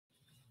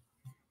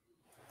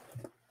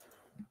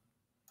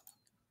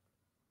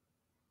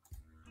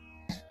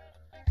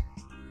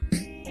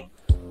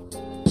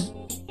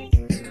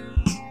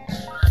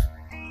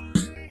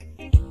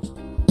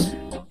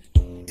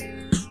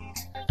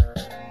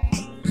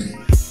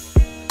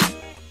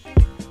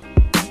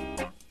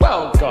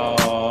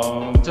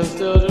to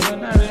Still Dripping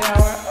Happy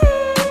Hour.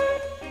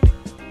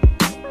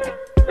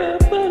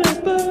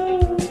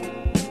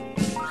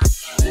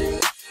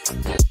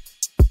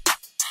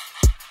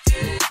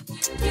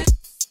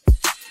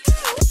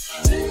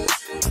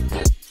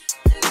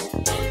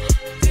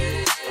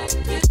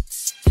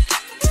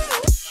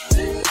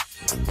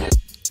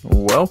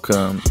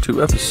 Welcome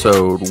to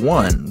episode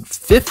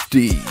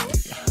 150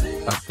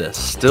 of the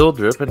Still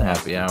Dripping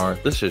Happy Hour.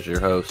 This is your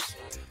host,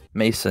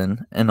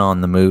 Mason, and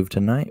on the move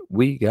tonight,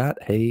 we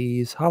got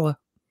Hayes. Holla.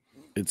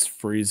 It's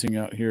freezing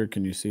out here.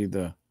 Can you see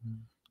the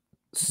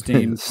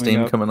steam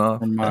coming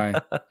off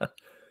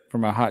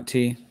from my hot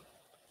tea?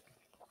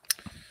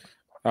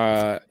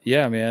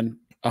 Yeah, man.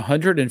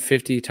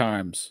 150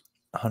 times.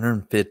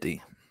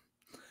 150.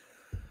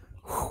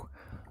 Whew.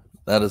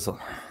 That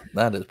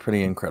is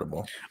pretty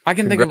incredible. I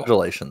can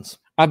Congratulations.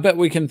 I bet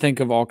we can think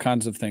of all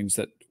kinds of things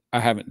that I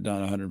haven't done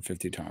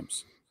 150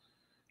 times.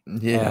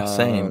 Yeah,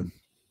 same.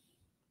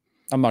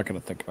 I'm not going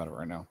to think about it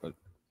right now, but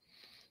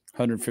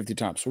 150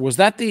 times. Was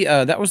that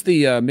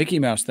the Mickey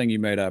Mouse thing you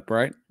made up,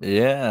 right?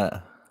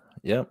 Yeah.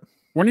 Yep.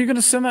 When are you going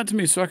to send that to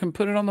me so I can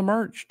put it on the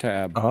merch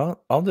tab?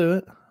 I'll do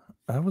it.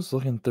 I was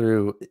looking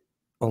through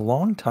a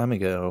long time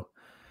ago.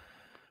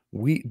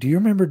 Do you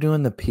remember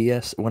doing the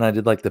PS when I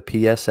did like the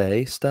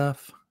PSA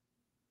stuff?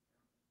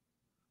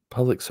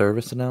 Public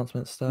service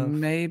announcement stuff?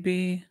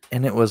 Maybe.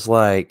 And it was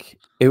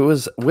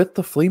with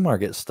the flea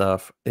market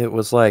stuff. It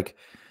was like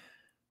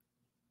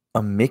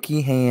a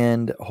Mickey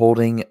hand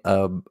holding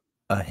a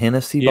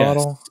Hennessy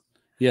bottle.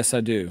 Yes,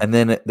 I do. And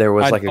then there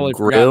was like totally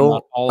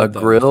a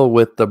grill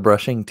with the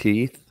brushing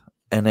teeth.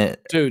 And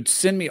dude,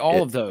 send me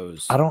all of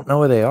those. I don't know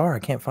where they are. I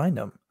can't find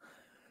them.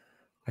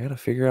 I got to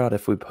figure out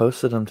if we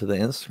posted them to the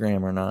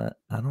Instagram or not.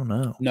 I don't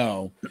know.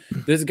 No,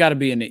 this has got to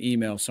be in the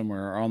email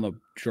somewhere or on the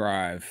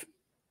drive.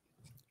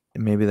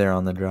 Maybe they're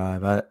on the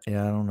drive. I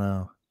don't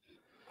know.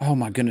 Oh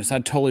my goodness, I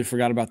totally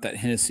forgot about that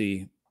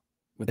Hennessy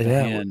with the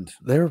hand.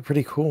 They were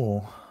pretty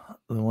cool,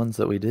 the ones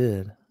that we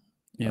did.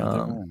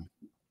 Yeah,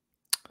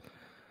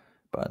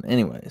 but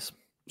anyways.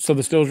 So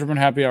the Still Dripping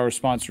Happy Hour is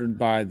sponsored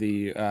by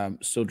the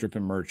Still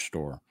Dripping merch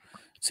store.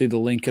 See the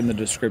link in the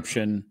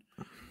description.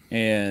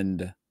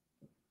 And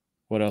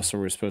what else are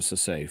we supposed to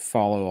say?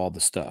 Follow all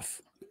the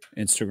stuff.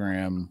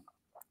 Instagram.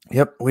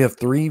 Yep, we have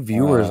 3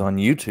 viewers on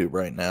YouTube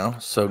right now.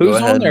 So who's go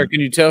ahead on there? Can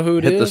you tell who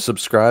it is? Hit the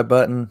subscribe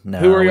button. No,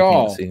 who are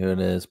y'all? Can't see who it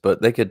is,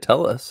 but they could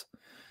tell us.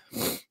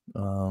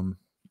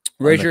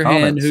 Raise your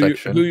hand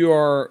who you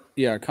are.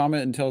 Yeah,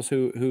 comment and tell us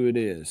who it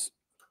is.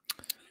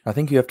 I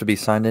think you have to be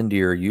signed into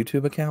your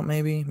YouTube account,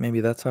 maybe.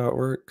 Maybe that's how it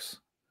works.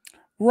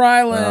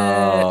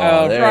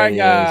 Rylan. Fry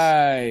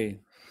Guy.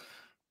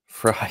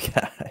 Fry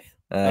Guy.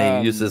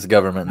 He used his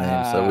government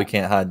name, so we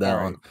can't hide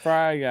that one.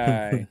 Fry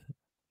Guy.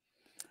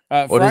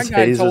 Fry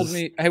Guy told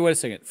me. Hey, wait a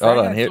second. Hold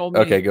on here.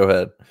 Okay, go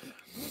ahead.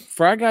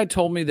 Fry Guy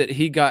told me that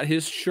he got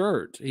his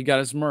shirt. He got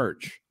his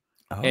merch,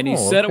 and he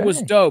said it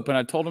was dope. And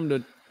I told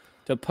him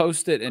to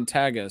post it and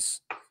tag us.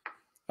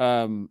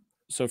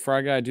 So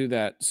Fry Guy, do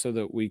that so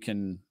that we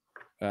can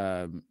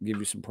give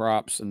you some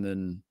props. And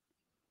then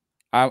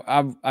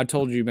I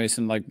told you,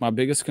 Mason, like my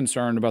biggest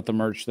concern about the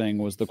merch thing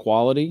was the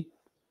quality.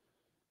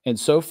 And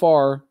so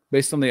far,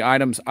 based on the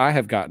items I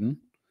have gotten.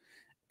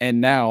 And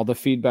now the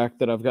feedback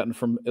that I've gotten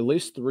from at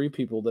least 3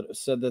 people that have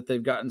said that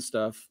they've gotten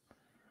stuff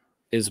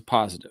is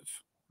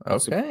positive.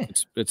 Okay.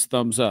 It's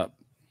thumbs up.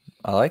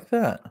 I like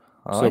that.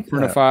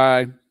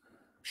 Printify,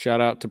 shout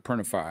out to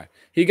Printify.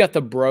 He got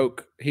the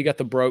broke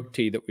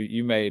tee that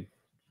you made.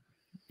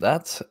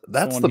 That's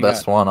the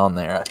best one on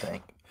there, I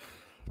think.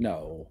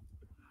 No.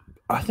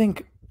 I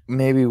think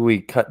maybe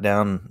we cut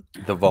down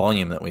the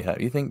volume that we have.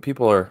 You think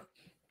people are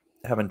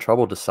having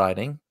trouble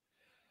deciding?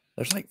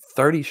 There's like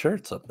 30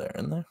 shirts up there,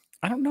 isn't there?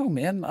 I don't know,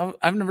 man.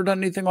 I've never done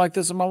anything like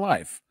this in my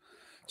life.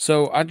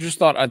 So I just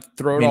thought I'd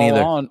throw it all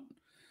on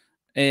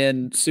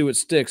and see what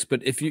sticks.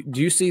 But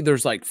do you see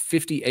there's like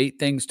 58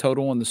 things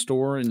total in the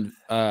store? And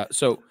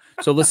so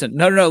listen,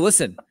 no,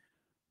 listen.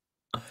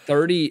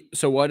 30.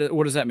 So what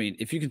does that mean?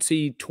 If you can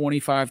see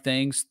 25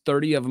 things,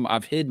 30 of them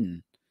I've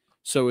hidden.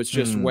 So it's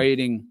just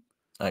waiting.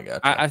 I got you.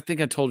 I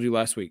think I told you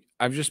last week.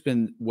 I've just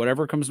been,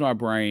 whatever comes to my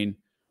brain,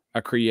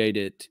 I create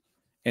it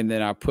and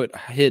then I put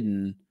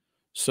hidden.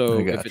 So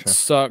if it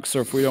sucks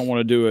or if we don't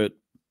want to do it,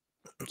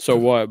 so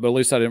what? But at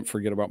least I didn't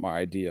forget about my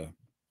idea.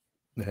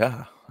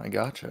 Yeah, I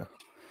gotcha.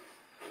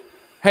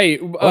 Hey,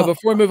 before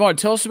we move on,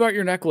 tell us about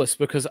your necklace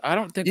because I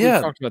don't think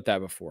we've talked about that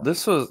before.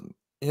 This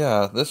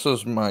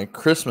was my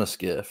Christmas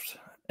gift.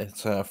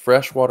 It's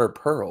freshwater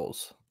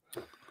pearls.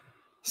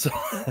 So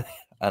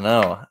I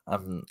know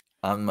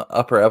I'm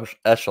upper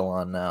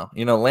echelon now.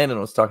 You know,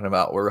 Landon was talking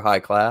about we're high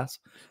class.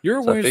 You're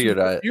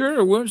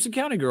a Williamson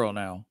County girl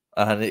now.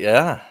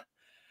 Yeah.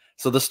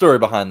 So the story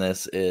behind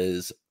this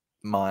is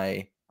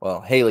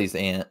Haley's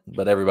aunt,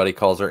 but everybody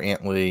calls her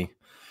Aunt Lee.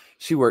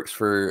 She works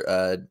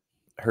for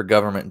her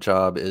government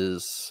job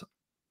is,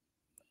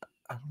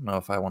 I don't know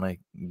if I want to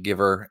give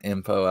her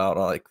info out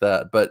like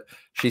that, but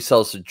she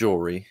sells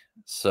jewelry.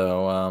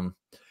 So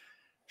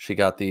she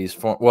got these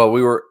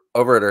we were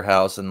over at her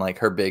house, and like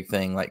her big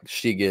thing, like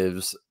she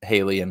gives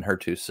Haley and her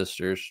two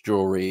sisters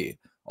jewelry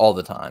all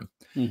the time.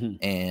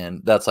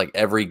 And that's like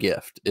every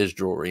gift is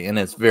jewelry, and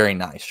it's very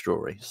nice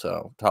jewelry.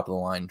 So top of the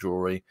line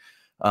jewelry.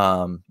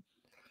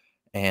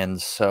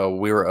 And so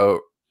we were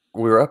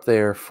up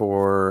there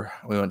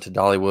we went to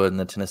Dollywood in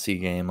the Tennessee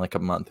game like a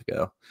month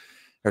ago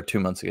or 2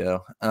 months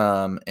ago.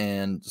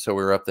 And so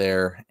we were up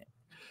there,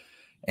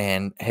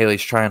 and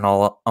Haley's trying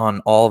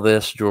on all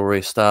this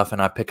jewelry stuff,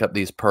 and I pick up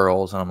these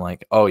pearls, and I'm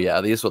like, oh yeah,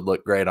 these would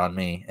look great on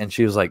me. And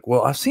she was like,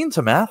 well, I've seen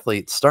some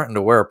athletes starting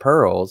to wear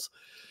pearls.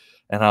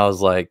 And I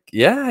was like,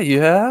 yeah,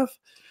 you have?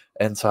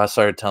 And so I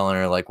started telling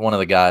her, like, one of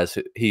the guys,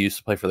 he used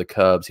to play for the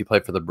Cubs. He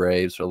played for the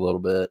Braves for a little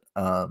bit.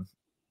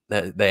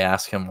 They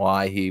asked him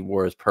why he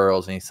wore his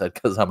pearls, and he said,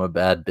 because I'm a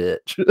bad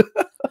bitch.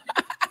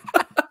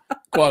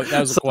 Quote, that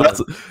was a quote.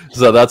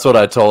 So that's what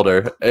I told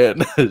her,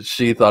 and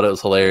she thought it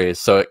was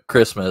hilarious. So at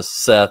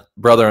Christmas,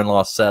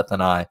 brother-in-law Seth,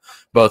 and I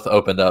both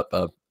opened up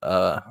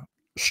a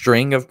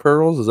string of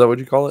pearls. Is that what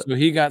you call it? So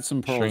he got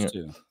some pearls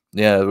too.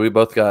 Yeah, we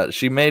both got.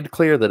 She made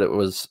clear that it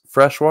was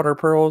freshwater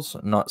pearls,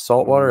 not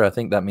saltwater. I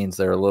think that means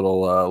they're a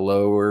little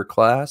lower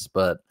class,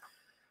 but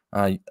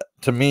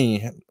to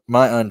me,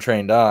 my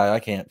untrained eye, I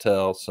can't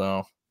tell.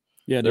 So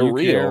yeah, they're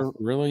real.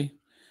 Really?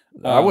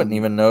 I wouldn't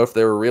even know if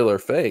they were real or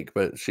fake,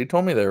 but she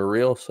told me they were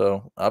real,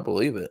 so I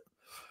believe it.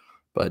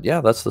 But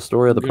yeah, that's the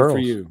story of the pearls. For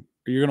you.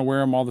 Are you going to wear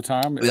them all the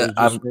time? Yeah,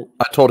 I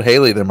told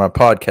Haley they're my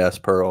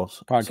podcast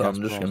pearls, so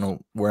I'm just going to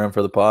wear them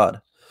for the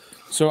pod.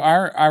 So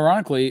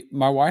ironically,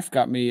 my wife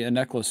got me a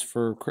necklace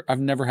I've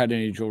never had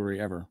any jewelry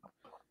ever.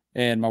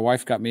 And my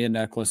wife got me a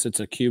necklace. It's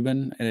a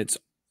Cuban, and it's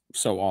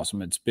so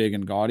awesome. It's big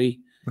and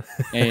gaudy.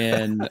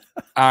 And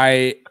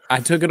I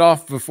took it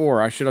off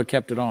before. I should have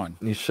kept it on.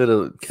 You should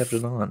have kept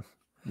it on.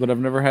 But I've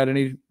never had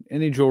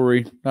any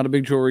jewelry. Not a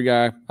big jewelry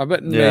guy. I've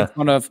been made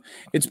fun of.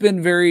 It's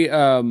been very,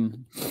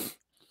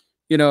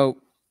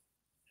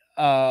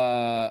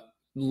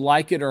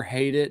 like it or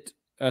hate it,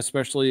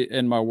 especially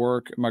in my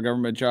work, my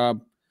government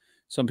job.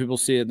 Some people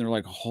see it and they're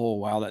like, "Oh,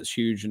 wow, that's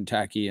huge and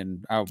tacky,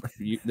 and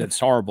that's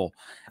horrible."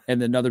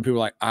 And then other people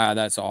are like,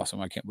 that's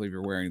awesome. I can't believe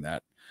you're wearing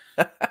that.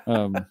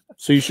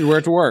 So you should wear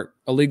it to work.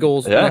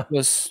 Illegal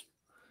necklace.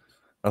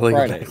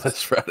 Illegal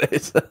necklace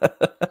Fridays.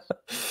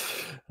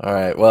 All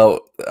right.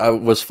 Well, I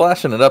was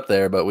flashing it up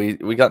there, but we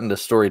got into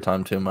story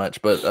time too much.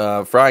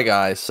 But Fry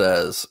Guy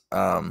says,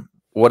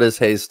 what is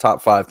Hayes'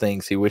 top 5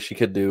 things he wish he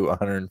could do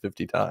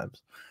 150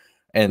 times?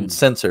 And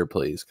censor,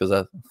 please,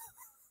 because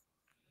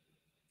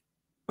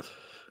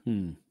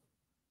maybe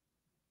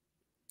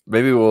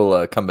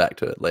we'll come back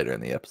to it later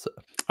in the episode.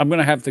 I'm going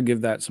to have to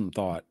give that some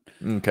thought.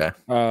 Okay.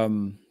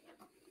 I'm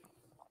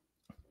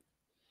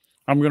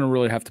going to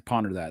really have to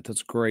ponder that.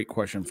 That's a great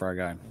question, Fry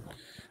Guy.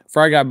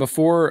 Fry Guy,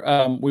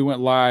 before we went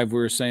live, we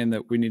were saying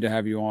that we need to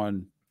have you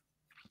on.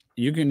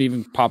 You can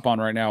even pop on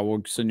right now.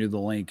 We'll send you the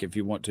link if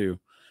you want to.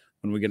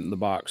 When we get in the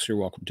box, you're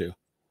welcome to.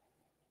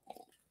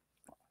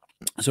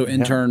 So,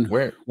 intern,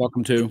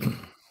 welcome to.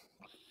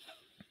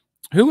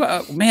 Who,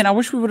 man, I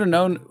wish we would have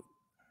known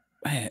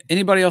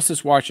anybody else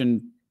that's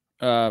watching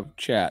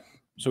chat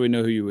so we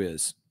know who you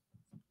is.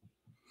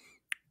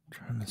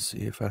 Trying to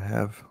see if I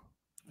have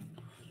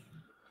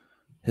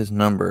his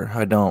number.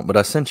 I don't, but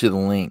I sent you the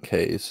link,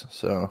 Hayes.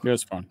 So yeah,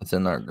 it's fine. It's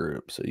in our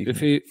group, so you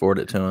can forward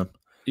it to him.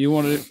 You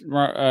want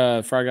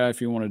to, Fry Guy? If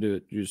you want to do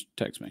it, just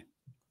text me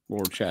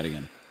or chat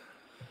again.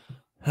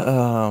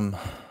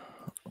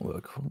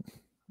 Look,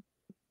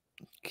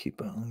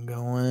 keep on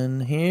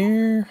going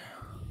here.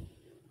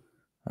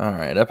 All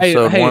right,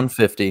 episode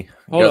 150.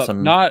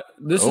 Hold up,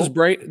 this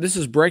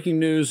is breaking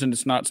news, and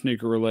it's not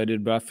sneaker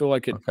related, but I feel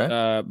like it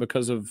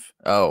because of.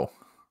 Oh,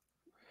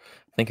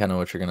 I think I know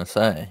what you're gonna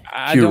say.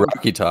 Cue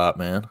Rocky Top,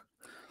 man.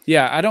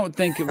 Yeah, I don't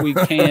think we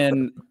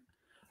can.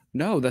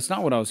 No, that's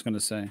not what I was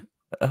gonna say.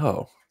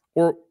 Oh,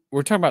 or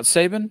we're talking about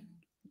Saban.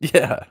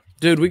 Yeah,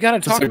 dude, we got to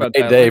talk about that.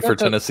 It's a great day for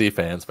Tennessee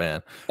fans,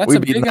 man. We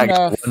beat them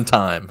one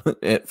time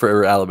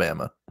for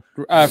Alabama.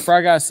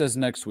 Fry Guy says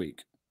next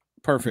week.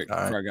 Perfect,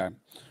 right. Fry Guy.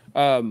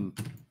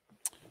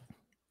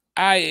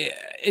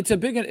 It's a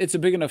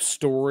big enough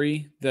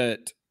story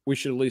that we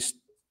should at least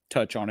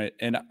touch on it.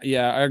 And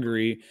yeah, I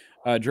agree.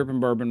 Drippin'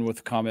 Bourbon with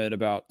a comment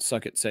about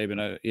suck it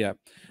Saban. Yeah,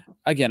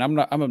 again, I'm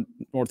a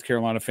North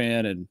Carolina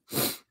fan, and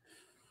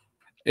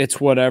it's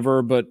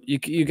whatever. But you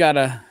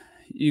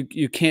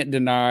can't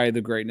deny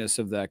the greatness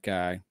of that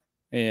guy,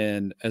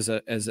 and as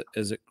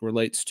it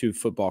relates to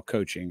football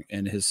coaching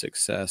and his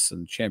success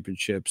and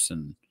championships.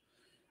 And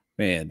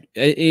man,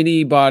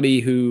 anybody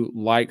who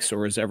likes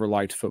or has ever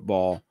liked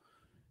football,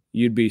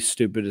 you'd be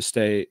stupid to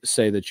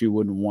say that you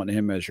wouldn't want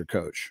him as your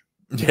coach.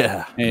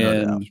 Yeah,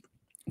 and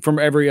from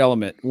every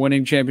element,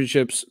 winning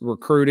championships,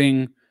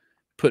 recruiting,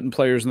 putting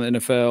players in the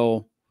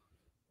NFL,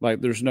 like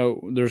there's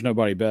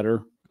nobody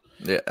better.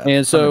 Yeah,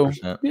 and so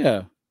 100%.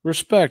 Yeah,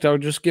 respect. I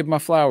would just give my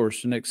flowers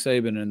to Nick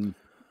Saban, and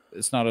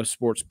it's not a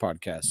sports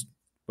podcast,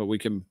 but we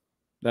can.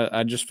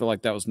 I just feel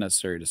like that was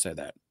necessary to say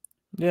that.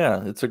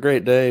 Yeah, it's a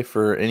great day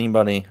for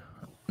anybody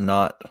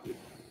not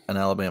an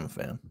Alabama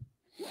fan.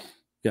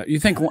 Yeah, you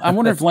think? I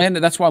wonder if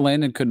Landon. That's why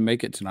Landon couldn't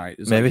make it tonight.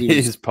 Maybe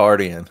he's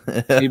partying.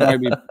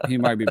 He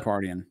might be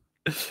partying.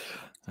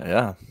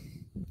 Yeah,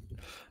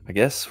 I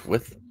guess.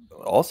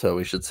 Also,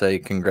 we should say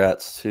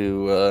congrats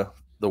to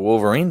the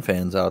Wolverine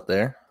fans out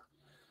there.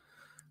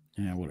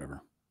 Yeah,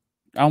 whatever.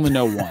 I only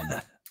know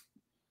one.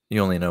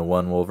 You only know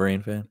one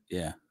Wolverine fan?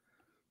 Yeah.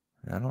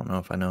 I don't know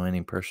if I know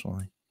any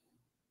personally.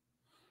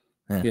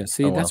 Yeah,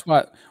 see, that's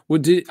why. Well,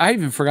 I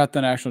even forgot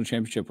the national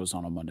championship was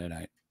on a Monday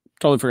night.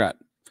 Totally forgot.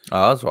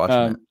 I was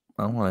watching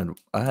it.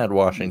 I had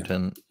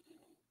Washington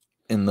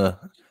in the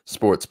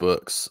sports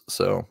books,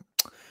 so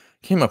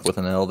came up with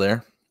an L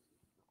there,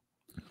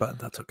 but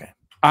that's okay.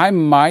 I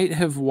might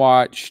have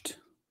watched.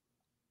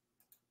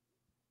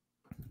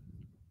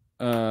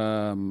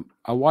 I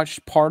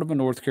watched part of a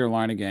North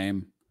Carolina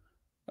game.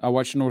 I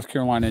watched North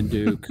Carolina and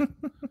Duke.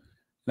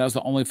 That was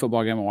the only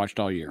football game I watched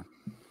all year.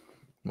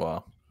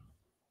 Wow.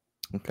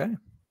 Okay.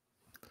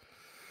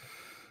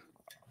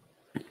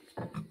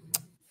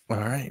 All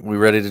right. We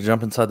ready to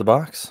jump inside the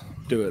box?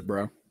 Do it,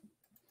 bro.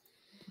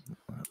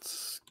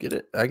 Let's get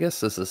it. I guess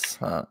this is,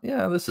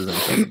 this is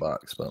inside the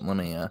box, but let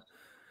me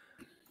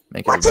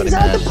make What's everybody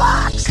inside mad. the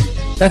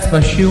box? That's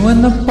my shoe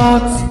in the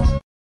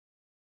box.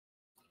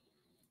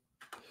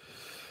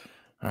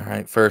 All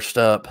right. First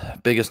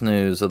up, biggest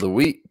news of the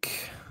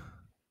week.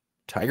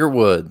 Tiger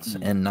Woods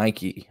and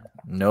Nike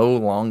no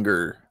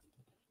longer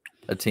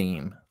a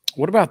team.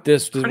 What about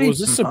this? Was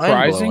this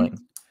surprising?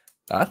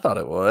 I thought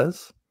it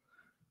was.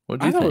 What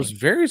do you think? It was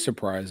very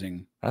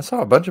surprising. I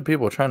saw a bunch of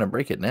people trying to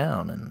break it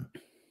down, and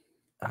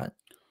I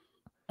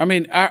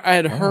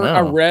had heard. I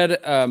read.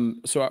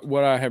 So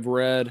what I have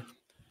read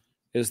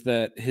is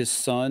that his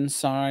son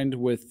signed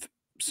with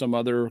some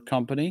other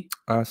company.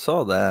 I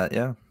saw that.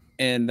 Yeah,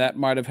 and that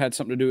might have had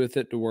something to do with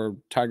it, to where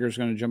Tiger's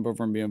going to jump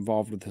over and be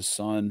involved with his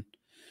son.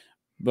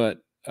 But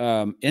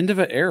end of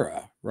an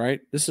era,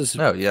 right? This is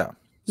This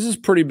is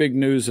pretty big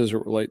news as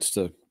it relates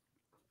to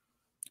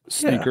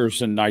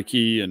sneakers and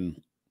Nike.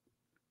 And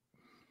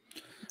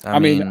I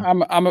mean,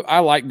 I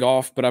like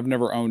golf, but I've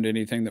never owned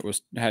anything that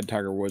had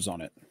Tiger Woods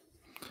on it.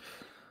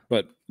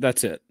 But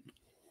that's it.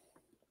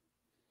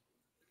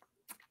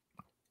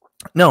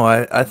 No,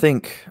 I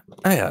think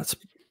it's a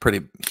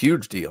pretty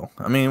huge deal.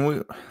 I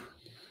mean,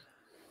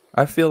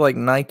 I feel like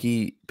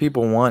Nike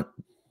people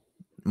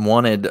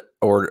wanted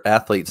or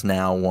athletes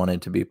now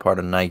wanted to be part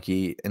of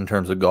Nike in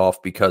terms of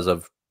golf because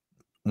of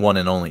one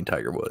and only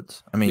Tiger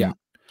Woods. I mean,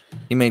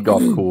 he made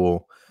golf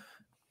cool.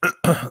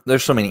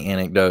 There's so many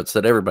anecdotes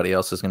that everybody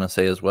else is going to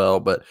say as well,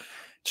 but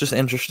it's just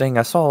interesting.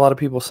 I saw a lot of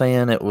people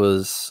saying it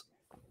was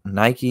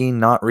Nike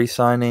not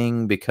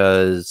re-signing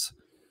because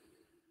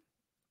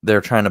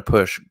they're trying to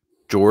push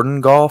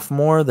Jordan golf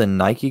more than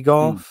Nike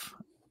golf.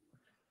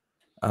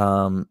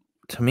 To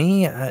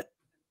me,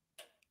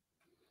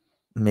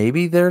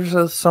 maybe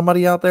there's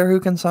somebody out there who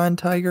can sign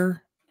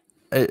Tiger.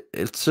 It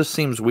just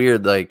seems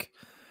weird. Like,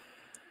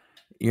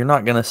 you're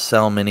not going to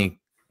sell many,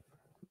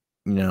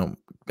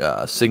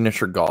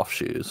 signature golf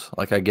shoes.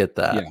 Like, I get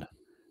that. Yeah.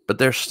 But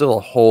there's still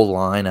a whole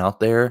line out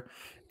there.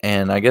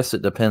 And I guess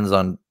it depends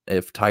on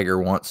if Tiger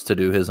wants to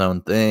do his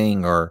own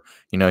thing, or,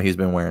 he's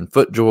been wearing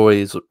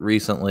FootJoys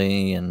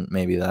recently, and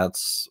maybe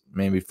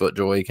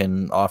FootJoy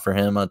can offer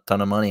him a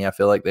ton of money. I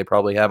feel like they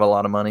probably have a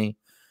lot of money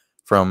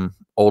from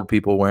old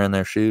people wearing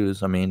their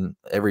shoes. I mean,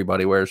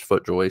 everybody wears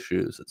FootJoy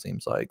shoes, it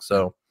seems like.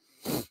 So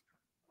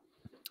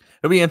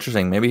it'll be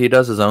interesting. Maybe he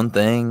does his own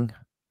thing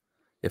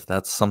if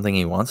that's something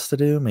he wants to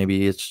do.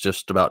 Maybe it's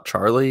just about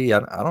Charlie. I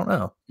don't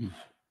know.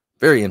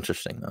 Very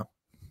interesting, though.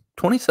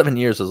 27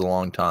 years is a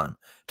long time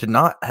to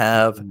not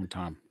have.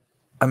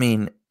 I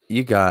mean,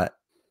 you got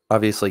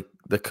obviously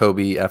the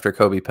Kobe, after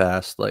Kobe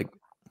passed, like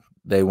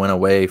they went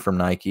away from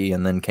Nike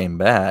and then came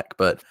back.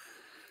 But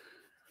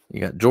you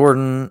got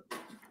Jordan,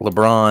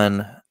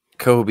 LeBron,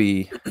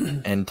 Kobe,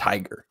 and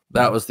Tiger.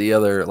 That was the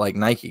other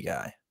Nike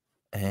guy.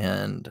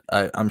 And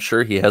I'm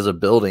sure he has a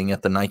building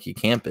at the Nike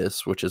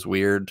campus, which is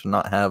weird to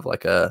not have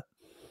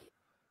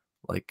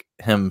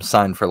him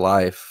signed for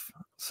life.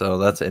 So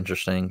that's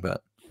interesting,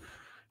 but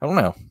I don't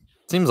know.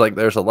 Seems like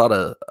there's a lot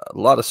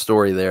of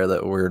story there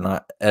that we're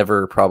not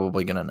ever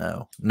probably going to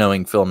know,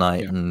 knowing Phil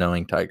Knight and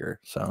knowing Tiger.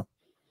 So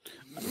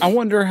I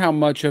wonder how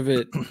much of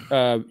it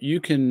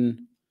you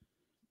can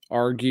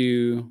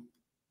argue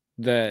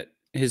that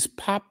his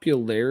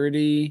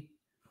popularity.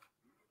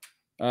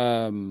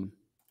 Think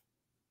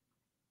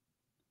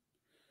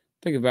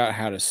about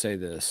how to say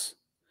this.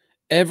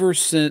 Ever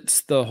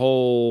since the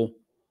whole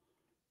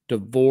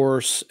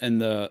divorce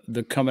and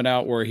the coming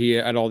out where he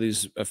had all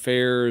these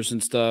affairs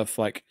and stuff,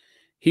 like,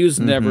 he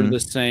was never the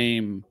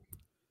same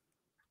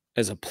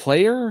as a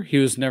player. He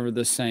was never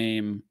the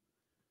same.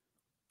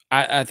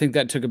 I think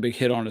that took a big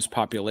hit on his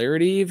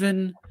popularity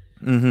even.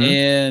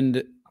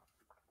 And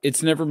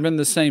it's never been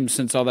the same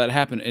since all that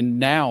happened. And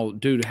now,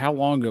 dude, how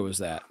long ago was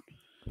that?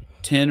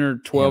 10 or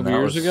 12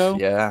 years ago?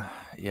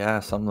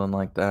 Yeah, something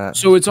like that.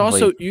 So it's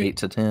also 8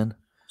 to 10.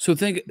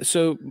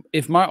 So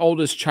if my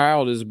oldest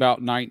child is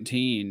about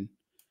 19,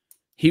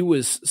 he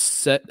was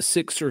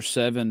 6 or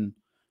 7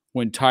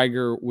 when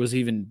Tiger was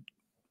even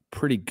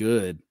pretty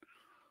good.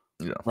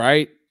 Yeah.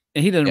 Right.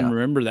 And he doesn't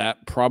remember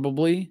that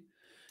probably.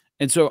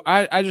 And so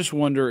I just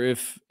wonder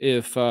if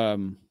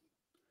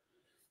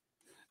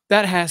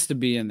that has to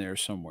be in there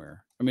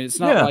somewhere. I mean, it's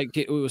not like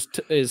it was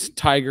is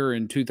Tiger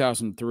in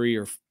 2003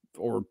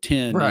 or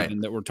 10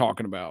 even that we're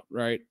talking about,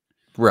 right?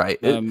 Right.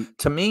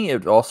 To me,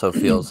 it also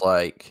feels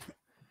like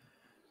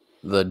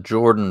the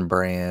Jordan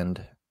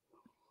brand,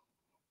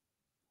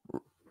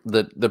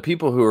 the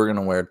people who are going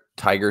to wear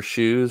Tiger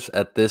shoes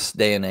at this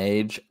day and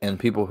age and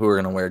people who are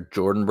going to wear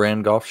Jordan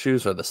brand golf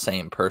shoes are the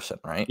same person,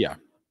 right? Yeah.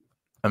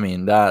 I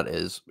mean, that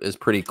is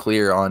pretty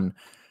clear. On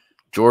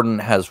Jordan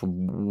has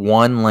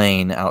one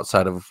lane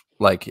outside of,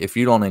 like, if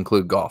you don't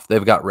include golf,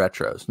 they've got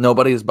retros.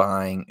 Nobody's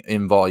buying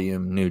in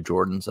volume new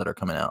Jordans that are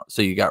coming out.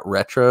 So you got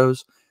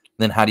retros.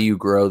 Then how do you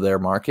grow their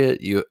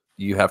market? You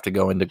have to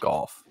go into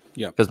golf.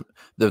 Yeah. Because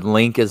the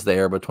link is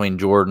there between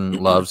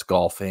Jordan loves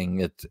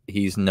golfing.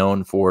 He's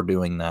known for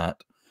doing that.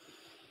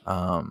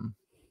 And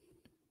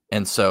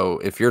so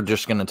if you're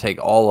just going to take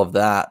all of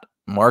that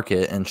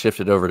market and shift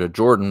it over to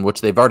Jordan,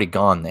 which they've already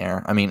gone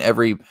there. I mean,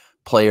 every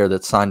player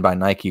that's signed by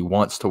Nike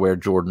wants to wear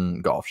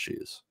Jordan golf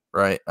shoes,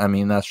 right? I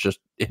mean, that's just,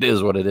 it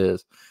is what it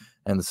is.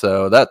 And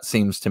so that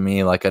seems to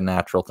me like a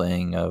natural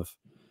thing of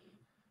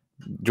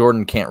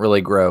Jordan can't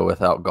really grow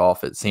without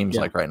golf. It seems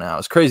like right now,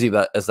 as crazy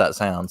as that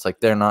sounds, like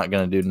they're not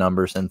going to do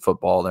numbers in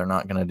football. They're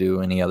not going to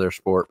do any other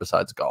sport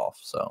besides golf.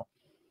 So,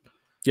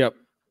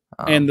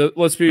 and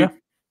let's be,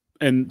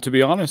 and to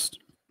be honest,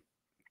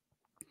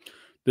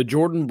 the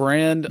Jordan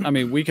brand, I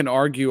mean, we can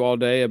argue all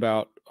day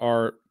about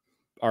our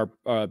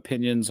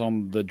opinions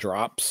on the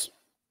drops,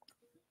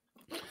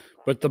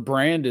 but the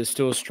brand is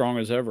still as strong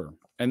as ever.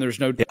 And there's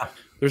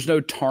no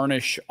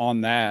tarnish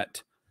on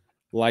that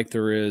like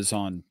there is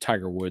on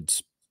Tiger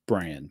Woods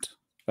brand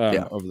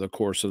over the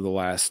course of the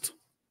last,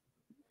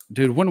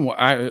 dude, when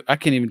I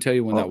can't even tell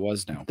you when that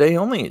was now. They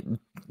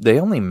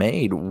only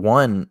made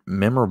one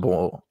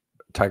memorable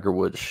Tiger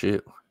Woods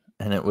shoe,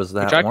 and it was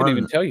that which I one. Can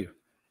even tell you.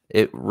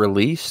 It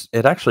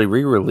actually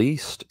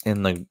re-released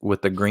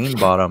with the green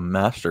bottom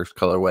Masters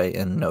colorway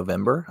in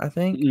November, I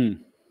think.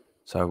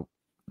 So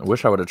I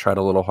wish I would have tried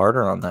a little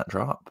harder on that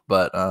drop,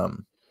 but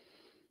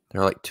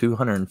they're like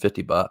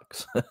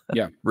 $250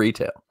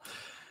 retail.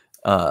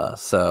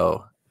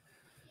 So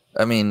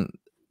I mean,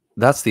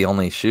 that's the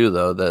only shoe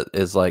though that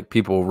is like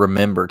people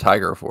remember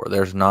Tiger for.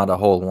 There's not a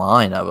whole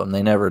line of them.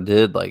 They never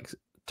did like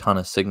ton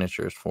of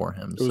signatures for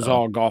him. It was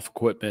all golf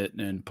equipment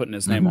and putting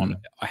his name on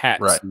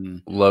hats, right?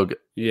 And logo,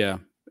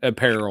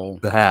 apparel,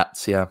 the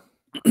hats,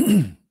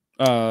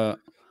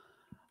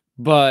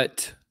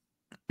 but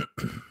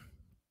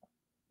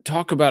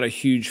talk about a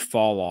huge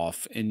fall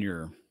off in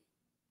your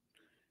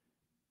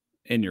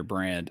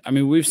brand. I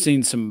mean, we've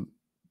seen some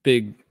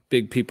big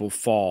people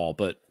fall,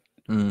 but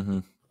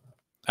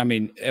I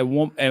mean,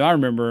 and I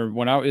remember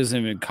when I was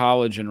in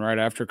college and right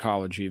after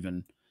college,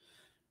 even.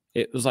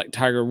 It was like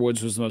Tiger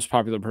Woods was the most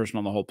popular person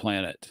on the whole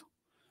planet.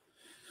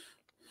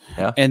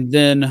 Yeah. And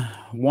then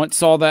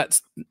once all that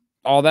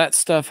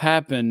stuff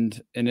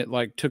happened and it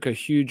like took a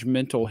huge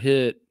mental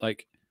hit,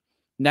 like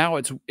now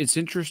it's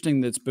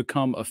interesting that it's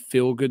become a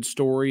feel good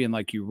story and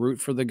like you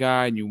root for the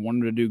guy and you want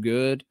him to do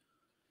good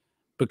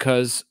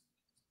because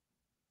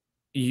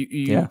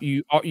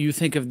you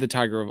think of the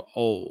Tiger of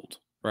old,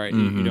 right?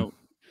 You don't.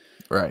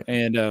 Right.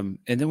 And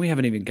then we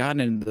haven't even gotten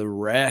into the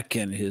wreck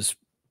and his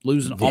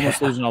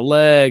almost losing a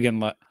leg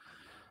and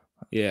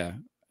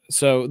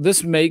so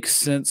this makes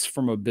sense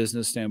from a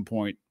business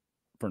standpoint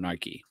for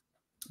Nike,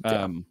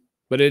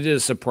 but it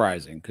is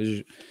surprising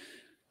because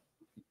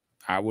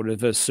I would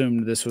have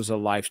assumed this was a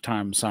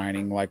lifetime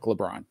signing like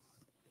LeBron.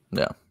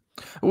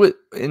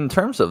 In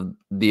terms of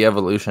the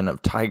evolution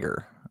of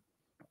Tiger,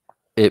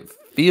 it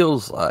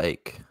feels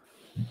like,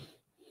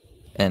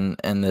 and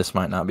this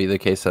might not be the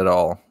case at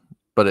all,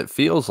 but it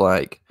feels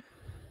like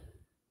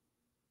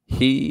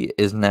he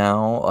is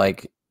now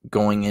like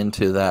going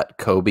into that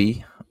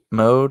Kobe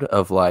mode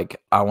of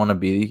like, I want to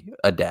be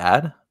a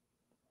dad.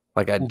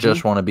 Like, I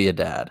just want to be a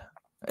dad.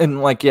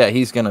 And like,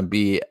 he's going to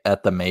be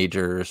at the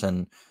majors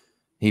and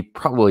he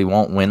probably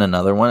won't win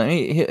another one.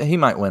 He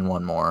might win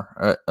one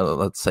more.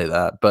 Let's say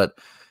that. But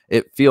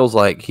it feels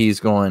like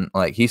he's going,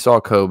 like he saw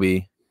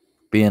Kobe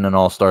being an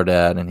all-star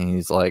dad and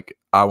he's like,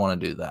 I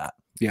want to do that.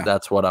 Yeah,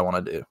 that's what I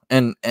want to do,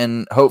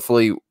 and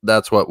hopefully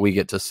that's what we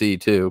get to see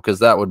too, because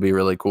that would be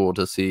really cool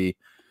to see,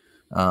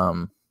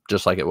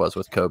 just like it was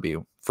with Kobe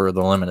for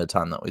the limited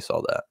time that we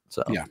saw that.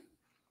 So I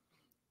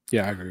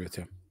agree with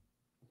you.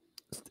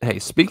 Hey,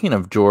 speaking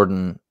of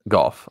Jordan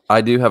golf,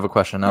 I do have a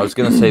question. I was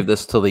going to save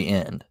this till the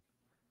end.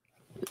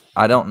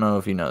 I don't know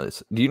if you know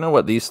this. Do you know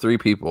what these three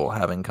people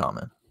have in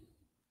common?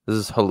 This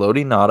is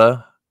Haloti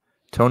Ngata,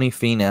 Tony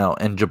Finau,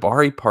 and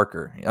Jabari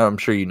Parker. I'm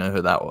sure you know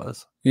who that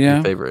was. Yeah.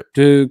 Your favorite.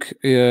 Duke.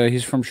 Yeah,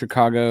 he's from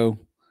Chicago.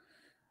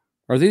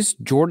 Are these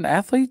Jordan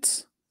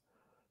athletes?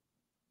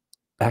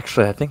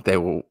 Actually, I think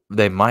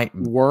they might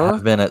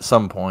have been at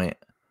some point,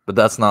 but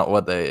that's not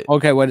what they.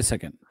 Okay, wait a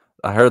second.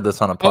 I heard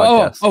this on a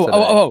podcast.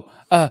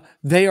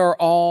 They are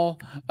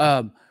all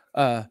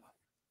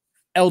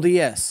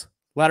LDS.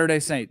 Latter-day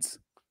Saints.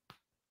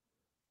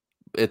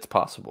 It's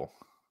possible.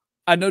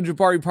 I know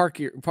Jabari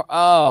Parker.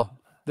 Oh,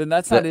 then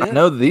that's not it. I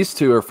know these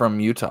two are from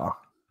Utah,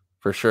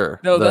 for sure.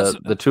 No,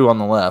 the two on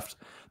the left.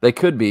 They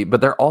could be,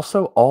 but they're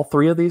also, all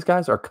three of these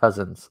guys are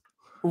cousins.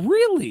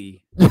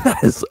 Really?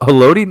 Yes.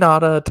 Haloti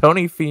Ngata,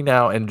 Tony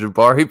Finau, and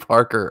Jabari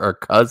Parker are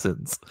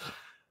cousins.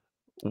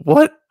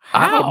 What? How?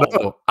 I don't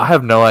know. I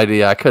have no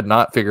idea. I could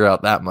not figure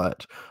out that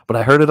much. But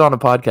I heard it on a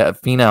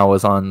podcast. Finau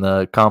was on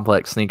the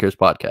Complex Sneakers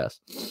podcast.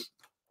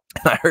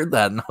 And I heard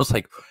that, and I was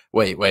like,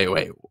 wait.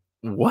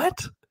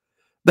 What?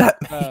 That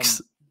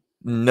makes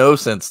no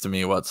sense to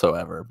me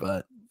whatsoever.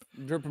 But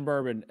Drippin'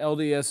 Bourbon,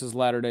 LDS is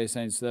Latter-day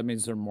Saints. So that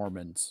means they're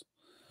Mormons.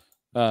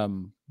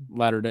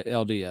 Latter-day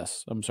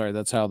LDS. I'm sorry.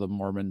 That's how the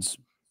Mormons.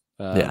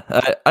 Yeah,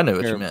 I know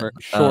what you meant.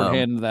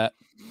 Shorthand that.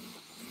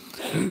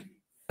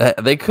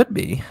 They could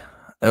be.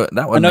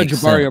 That would I know make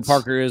Jabari sense.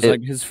 Parker is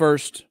like his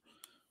first.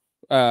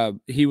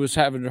 He was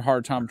having a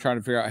hard time trying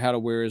to figure out how to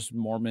wear his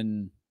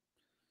Mormon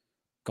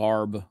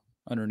garb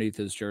underneath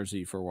his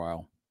jersey for a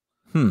while.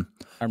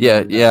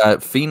 Yeah.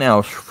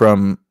 Finau's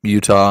from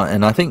Utah,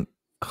 and I think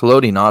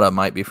Haloti Ngata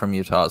might be from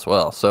Utah as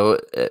well. So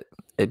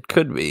it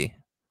could be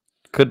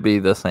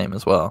the same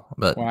as well.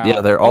 But yeah,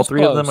 they're all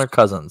three of them are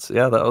cousins.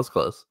 Yeah, that was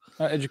close.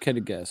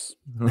 Educated guess.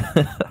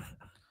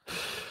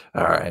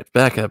 All right,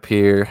 back up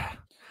here.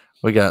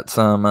 We got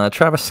some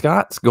Travis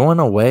Scott's going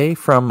away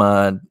from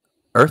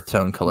Earth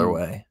Tone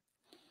colorway.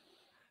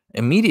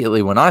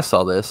 Immediately when I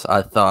saw this,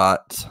 I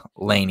thought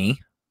Laney.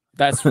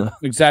 That's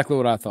exactly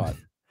what I thought.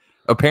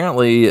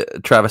 Apparently,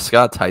 Travis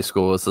Scott's high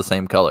school is the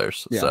same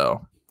colors,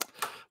 so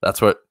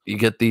that's what you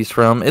get these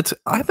from.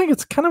 I think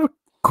it's kind of a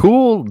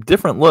cool,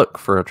 different look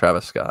for a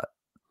Travis Scott.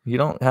 You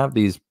don't have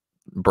these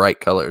bright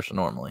colors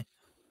normally.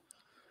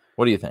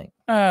 What do you think?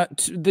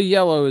 The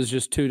yellow is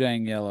just too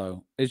dang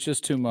yellow. It's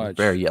just too much.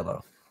 Very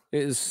yellow.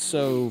 It is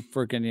so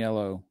freaking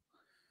yellow.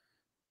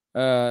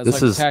 It's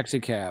this like is a taxi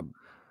cab.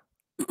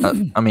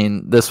 I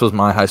mean, this was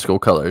my high school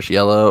colors,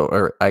 yellow,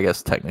 or I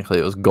guess technically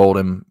it was gold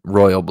and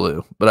royal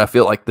blue. But I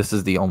feel like this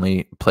is the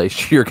only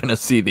place you're going to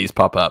see these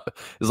pop up.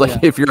 It's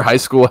like if your high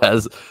school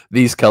has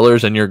these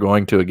colors and you're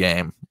going to a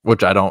game,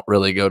 which I don't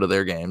really go to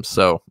their games,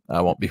 so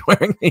I won't be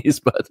wearing these.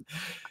 But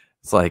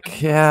it's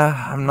like,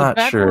 I'm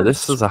not sure.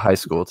 This is a high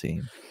school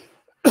team.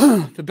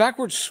 The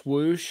backward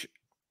swoosh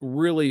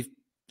really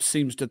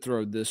seems to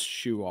throw this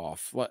shoe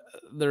off.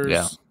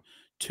 There's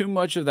too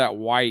much of that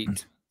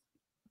white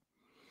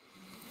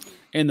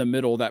in the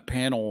middle, that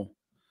panel.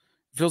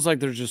 It feels like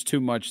there's just too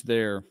much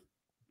there.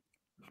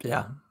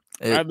 Yeah.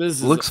 It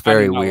looks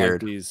very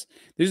weird. Like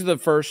these are the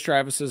first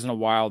Travises in a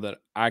while that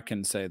I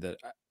can say that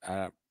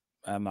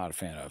I'm not a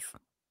fan of.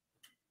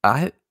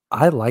 I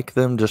like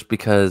them just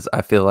because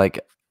I feel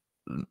like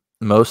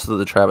most of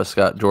the Travis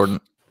Scott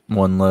Jordan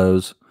 1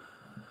 lows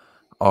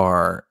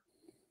are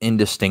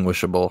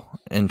indistinguishable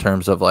in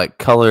terms of like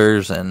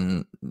colors,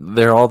 and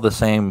they're all the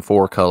same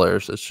 4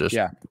 colors. It's just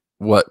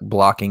what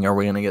blocking are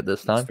we going to get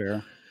this time? That's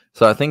fair.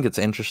 So I think it's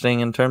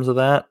interesting in terms of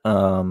that.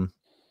 I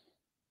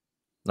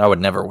would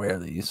never wear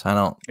these. I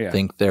don't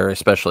think they're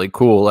especially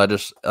cool. I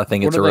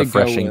think it's a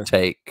refreshing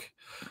take.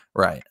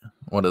 Right.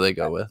 What do they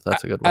go with?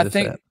 That's a good way to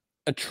say it.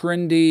 A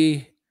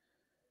trendy,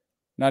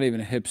 not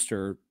even a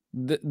hipster.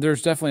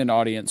 There's definitely an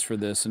audience for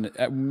this,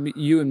 and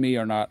you and me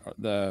are not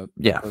the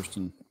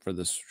person for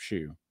this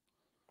shoe.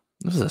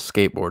 This is a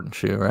skateboarding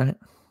shoe, right?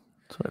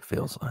 That's what it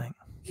feels like.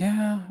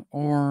 Yeah,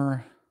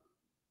 or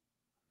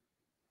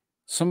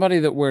somebody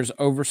that wears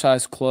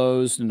oversized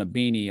clothes and a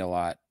beanie a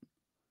lot.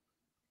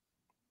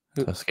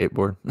 A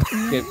skateboard.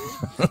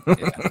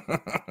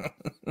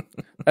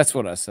 That's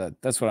what I said.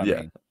 That's what I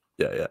mean.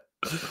 Yeah.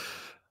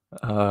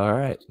 All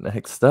right.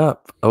 Next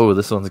up. Oh,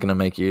 this one's gonna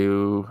make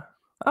you.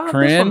 This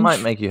one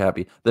might make you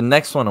happy. The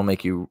next one will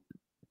make you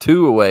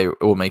 2 away.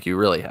 Will make you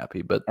really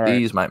happy, but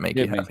these might make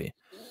you happy.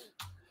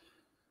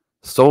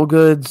 Soul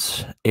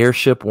Goods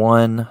Airship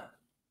 1.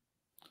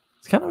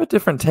 It's kind of a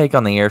different take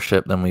on the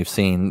Airship than we've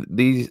seen.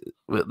 The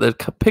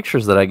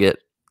pictures that I get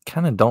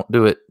kind of don't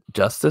do it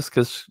justice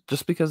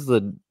because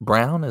the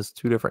brown is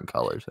 2 different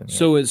colors.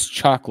 So it's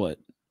chocolate.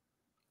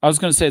 I was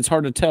going to say it's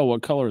hard to tell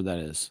what color that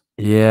is.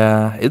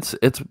 Yeah, it's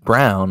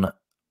brown,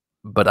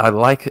 but I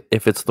like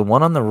if it's the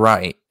one on the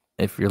right.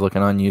 If you're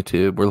looking on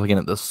YouTube, we're looking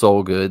at the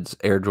Soul Goods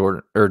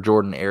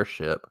Jordan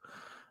Airship,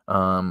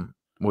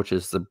 which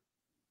is the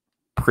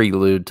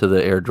prelude to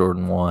the Air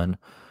Jordan 1.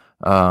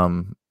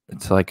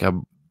 It's like a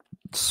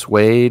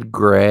suede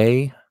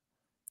gray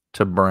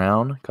to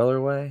brown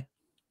colorway.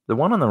 The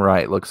one on the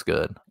right looks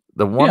good.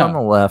 The one on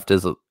the left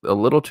is a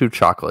little too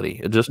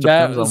chocolatey. It just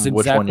depends on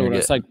which one you get.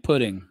 It's like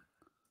pudding.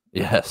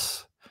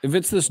 Yes. If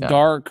it's this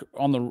dark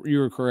you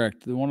were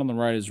correct. The one on the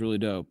right is really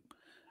dope.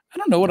 I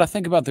don't know what I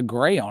think about the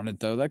gray on it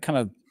though. That kind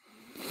of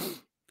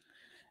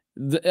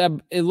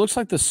it looks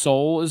like the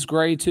sole is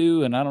gray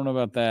too, and I don't know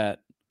about that.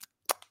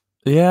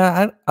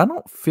 Yeah, I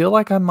don't feel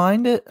like I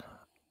mind it.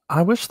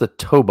 I wish the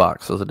toe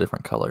box was a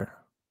different color.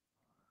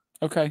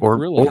 Okay, or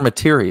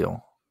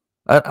material.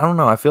 I don't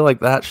know. I feel like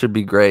that should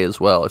be gray as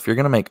well. If you're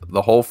gonna make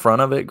the whole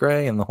front of it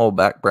gray and the whole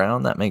back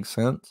brown, that makes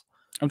sense.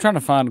 I'm trying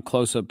to find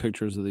close-up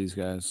pictures of these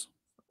guys.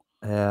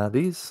 Yeah,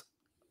 these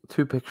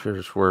 2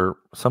 pictures were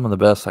some of the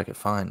best I could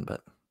find,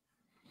 but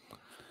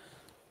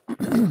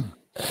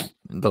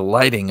the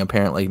lighting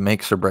apparently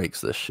makes or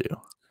breaks this shoe.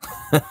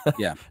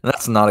 Yeah.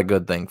 That's not a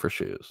good thing for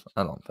shoes,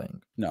 I don't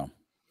think. No.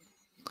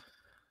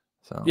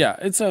 So yeah,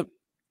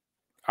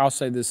 I'll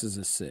say this is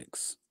a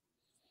 6.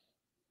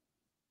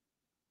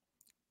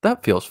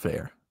 That feels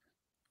fair.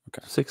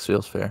 Okay. 6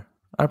 feels fair.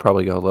 I'd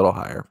probably go a little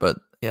higher, but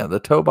yeah,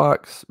 the toe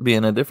box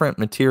being a different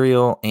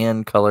material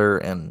and color,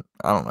 and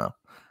I don't know.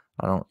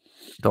 I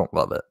don't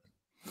love it.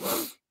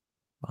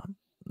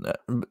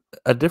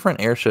 A different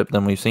airship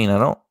than we've seen.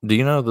 Do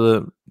you know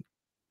the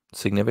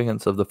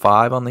significance of the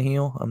 5 on the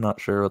heel? I'm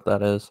not sure what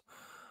that is.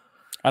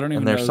 I don't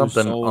even know whose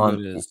sole it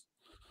is.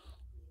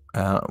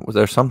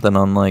 There's something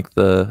on like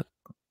by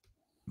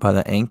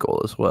the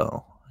ankle as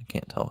well. I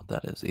can't tell what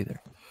that is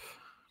either.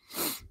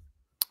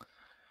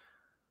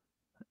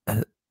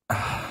 I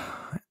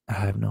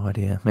have no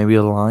idea. Maybe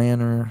a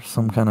lion or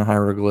some kind of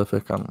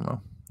hieroglyphic. I don't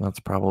know. That's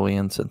probably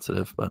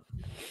insensitive, but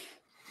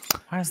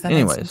why is that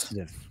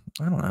insensitive?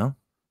 I don't know.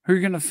 Who are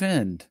you gonna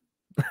offend?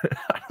 I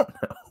don't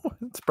know.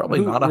 It's probably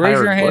not a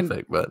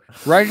hieroglyphic, but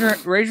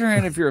raise your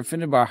hand if you're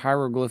offended by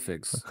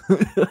hieroglyphics.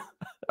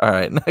 All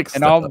right, next.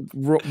 And I'll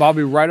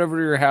be right over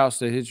to your house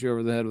to hit you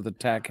over the head with a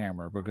tack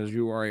hammer because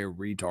you are a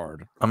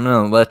retard. I'm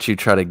gonna let you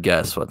try to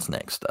guess what's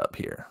next up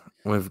here.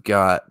 We've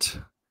got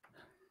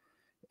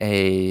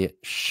a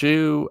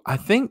shoe.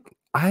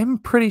 I'm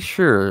pretty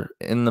sure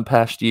in the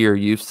past year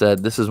you've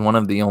said this is one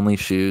of the only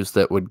shoes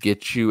that would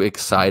get you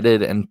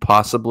excited and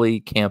possibly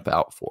camp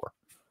out for.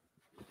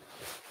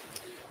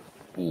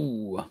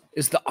 Ooh,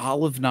 is the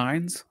Olive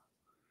 9s?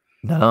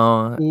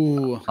 No.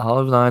 Ooh.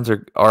 Olive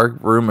 9s are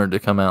rumored to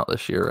come out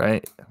this year,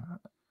 right?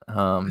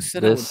 I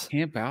said I would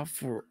camp out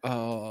for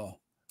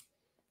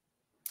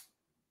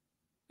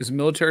is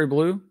Military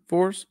Blue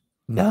 4s?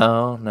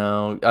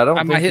 No. I don't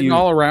Am I hitting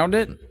all around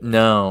it?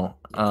 No.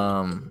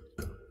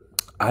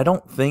 I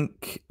don't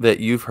think that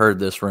you've heard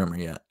this rumor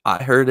yet.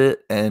 I heard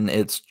it, and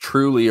it's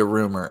truly a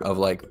rumor of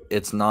like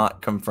it's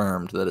not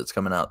confirmed that it's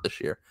coming out this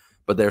year,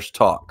 but there's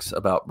talks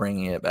about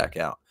bringing it back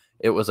out.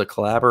 It was a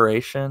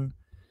collaboration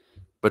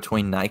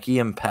between Nike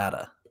and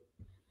Pata.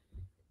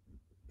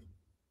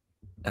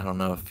 I don't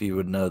know if you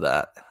would know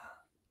that.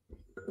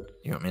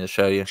 You want me to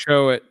show you?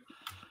 Show it.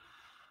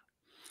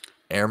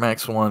 Air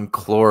Max 1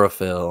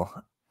 chlorophyll.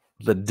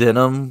 The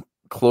denim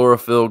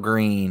chlorophyll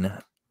green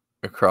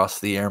across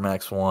the Air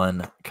Max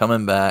 1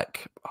 coming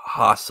back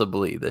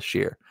possibly this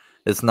year.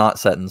 It's not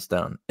set in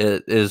stone.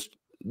 It is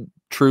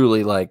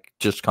truly like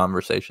just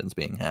conversations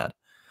being had.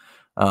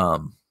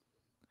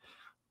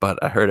 But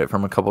I heard it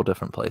from a couple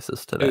different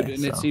places today. Dude,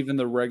 and it's even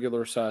the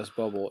regular size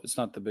bubble. It's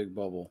not the big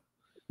bubble.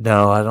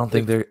 No, I don't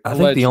think they're. I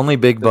think the only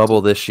big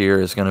bubble this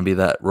year is going to be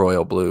that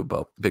royal blue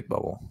big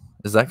bubble.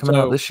 Is that coming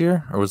out this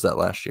year or was that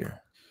last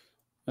year?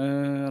 I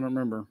don't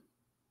remember.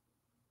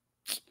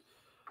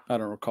 I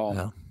don't recall.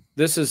 No.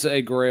 This is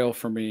a grail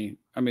for me.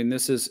 I mean,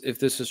 if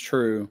this is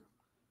true.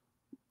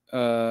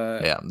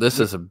 Yeah, this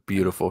is a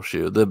beautiful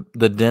shoe.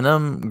 The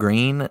denim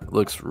green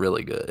looks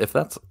really good. If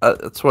that's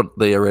what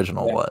the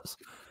original was,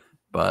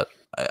 but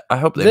I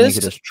hope they make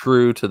it as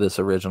true to this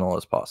original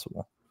as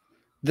possible.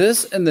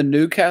 This and the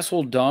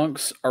Newcastle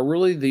Dunks are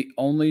really the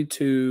only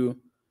 2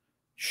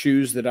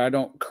 shoes that I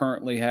don't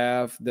currently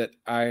have that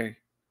I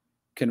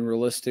can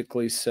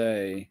realistically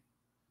say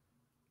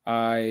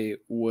I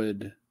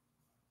would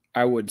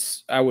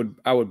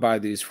buy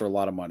these for a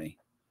lot of money.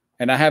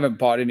 And I haven't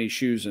bought any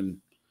shoes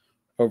in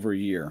over a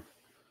year.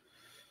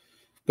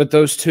 But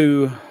those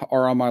 2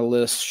 are on my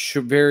list,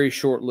 very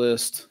short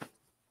list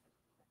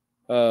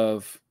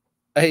of.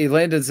 Hey,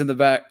 Landon's in the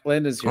back.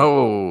 Landon's here.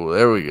 Oh,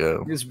 there we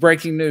go. It's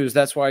breaking news.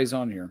 That's why he's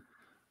on here.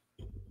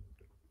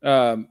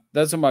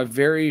 That's on my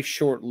very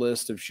short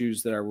list of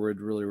shoes that I would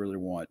really, really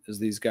want is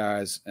these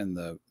guys and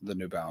the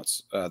New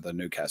Balance, the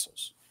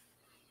Newcastles.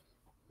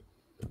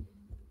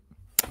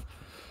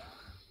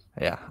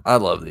 Yeah, I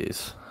love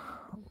these.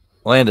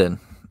 Landon,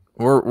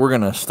 we're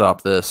gonna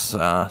stop this.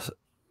 We're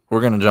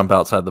gonna jump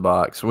outside the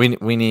box. We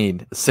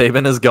need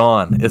Saban is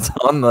gone. It's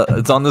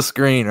on the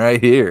screen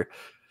right here.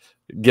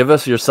 Give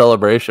us your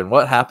celebration.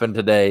 What happened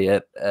today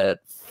at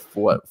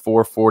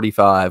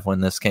 4:45 when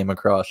this came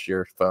across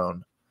your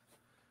phone?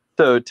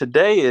 So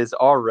today is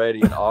already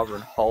an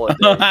Auburn holiday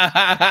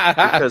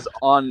because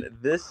on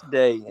this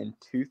day in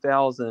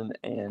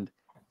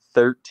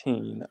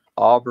 2013,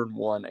 Auburn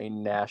won a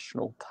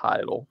national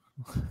title.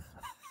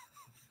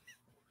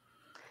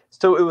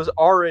 So it was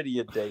already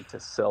a day to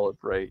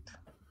celebrate.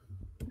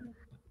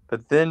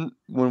 But then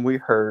when we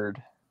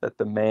heard that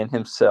the man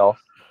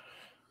himself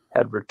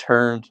had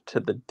returned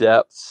to the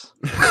depths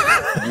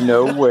of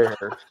nowhere,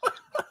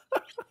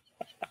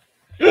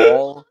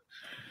 all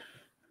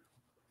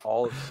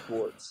of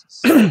sports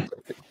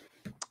celebrated.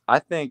 I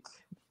think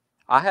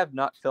I have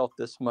not felt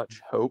this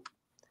much hope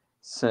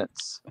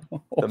since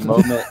the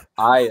moment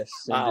I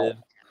ascended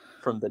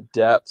from the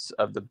depths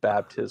of the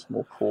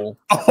baptismal pool.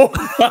 Oh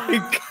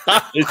my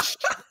gosh.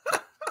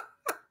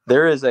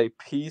 There is a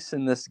peace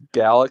in this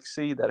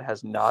galaxy that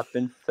has not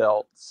been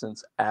felt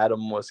since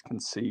Adam was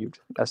conceived.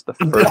 That's the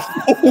first.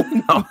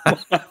 Oh my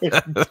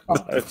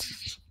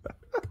gosh.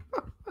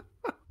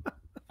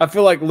 I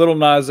feel like Little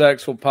Nas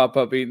X will pop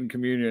up eating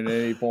communion at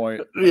any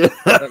point. Yeah.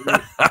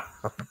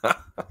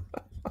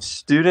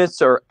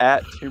 Students are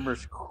at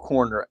Tumor's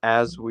Corner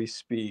as we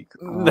speak,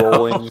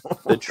 rolling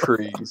the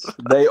trees.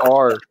 They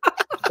are.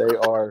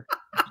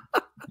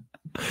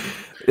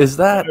 Is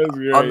that That's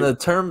great. on the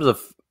terms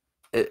of?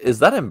 Is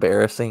that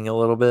embarrassing a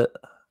little bit?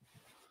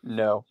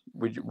 No,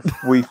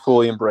 we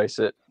fully embrace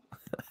it.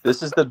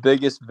 This is the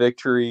biggest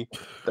victory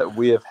that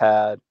we have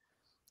had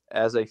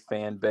as a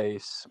fan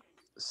base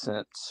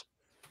since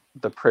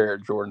the prayer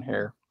of Jordan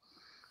Hare,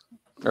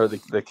 or the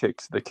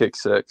kick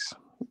six.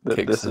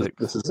 This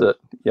is it.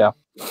 Yeah.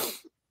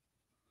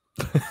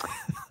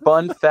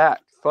 Fun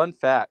fact.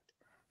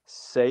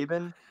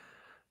 Saban,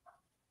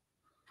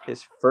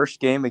 his first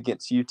game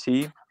against UT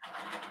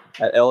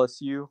at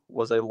LSU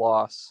was a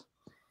loss.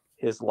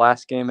 His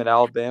last game at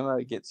Alabama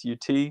against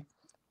UT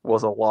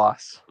was a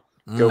loss.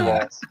 Go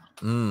Vols.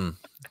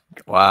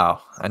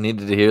 Wow. I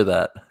needed to hear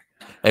that.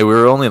 Hey, we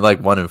were only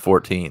like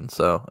 1-14,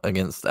 so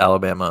against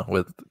Alabama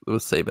with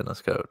Saban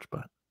as coach,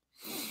 but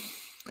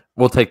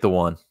we'll take the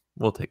one.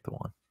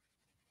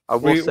 I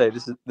will say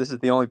this is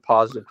the only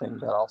positive thing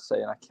that I'll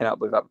say, and I cannot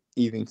believe I'm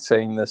even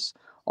saying this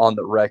on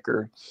the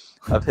record.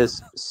 Of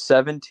his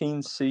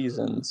 17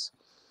 seasons,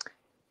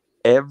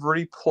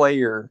 every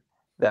player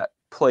that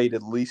played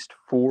at least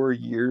 4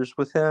 years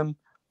with him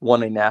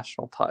won a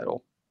national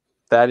title.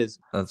 That's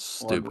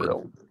stupid.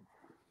 Unreal.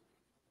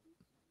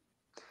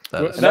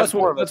 That's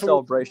more of a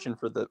celebration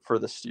for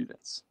the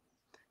students.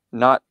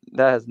 That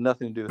has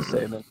nothing to do with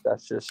Saban.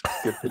 That's just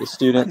good for the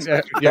students.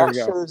 That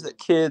shows that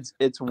kids,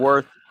 it's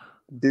worth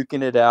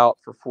duking it out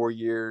for 4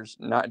 years,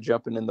 not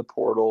jumping in the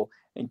portal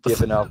and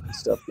giving up when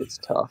stuff gets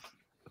tough.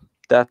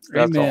 That's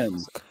Amen.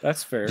 all.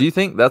 That's fair. Do you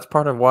think that's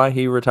part of why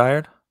he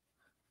retired?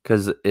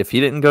 Because if he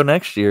didn't go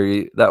next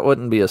year, that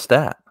wouldn't be a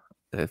stat.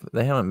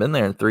 They haven't been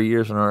there in 3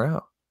 years in a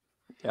row.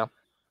 Yeah.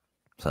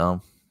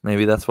 So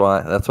maybe that's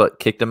why. That's what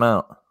kicked him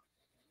out.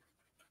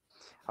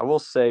 I will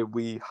say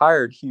we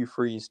hired Hugh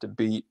Freeze to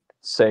beat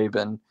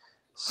Saban.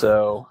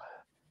 So,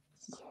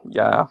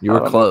 yeah. You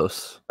were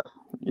close.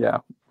 Yeah.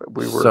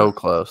 We were so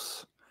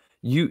close.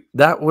 Would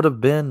that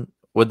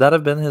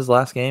have been his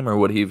last game, or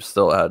would he have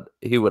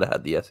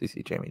had the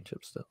SEC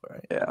championship still,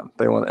 right? Yeah,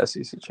 they won the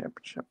SEC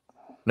championship.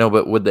 No,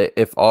 but would they,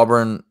 if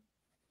Auburn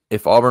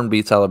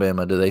beats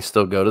Alabama, do they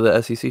still go to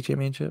the SEC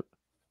championship?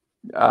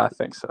 I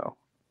think so.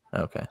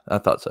 Okay, I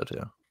thought so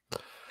too.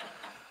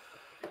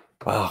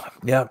 Wow,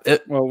 yeah.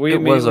 We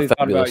immediately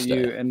thought about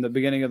you in the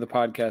beginning of the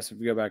podcast. If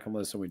you go back and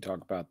listen, we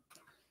talk about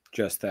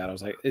just that. I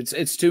was like,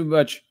 it's too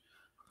much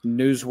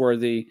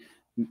newsworthy,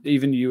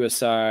 even you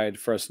aside,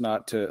 for us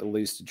not to at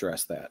least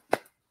address that.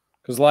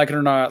 Because like it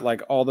or not,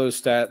 like all those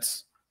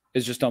stats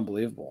is just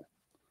unbelievable.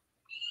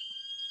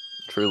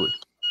 Truly.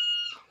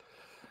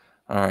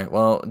 All right.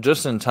 Well,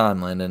 just in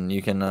time, Landon,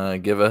 you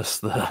can give us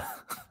the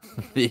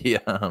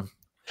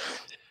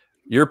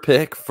your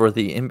pick for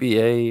the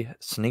NBA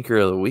Sneaker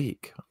of the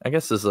Week. I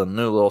guess this is a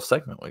new little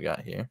segment we got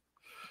here.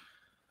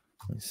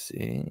 Let's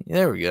see.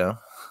 There we go.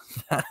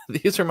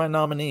 These are my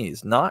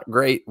nominees. Not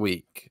great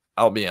week,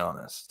 I'll be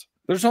honest.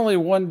 There's only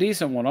one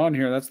decent one on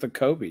here. That's the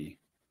Kobe.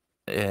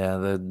 Yeah,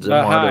 the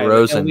DeMar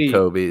DeRozan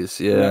Kobe's.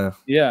 Yeah.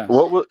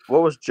 What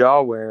was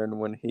Ja wearing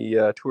when he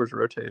tore his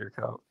rotator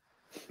cuff?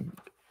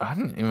 I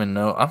don't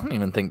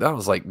even think that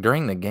was like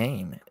during the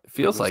game. It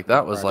feels like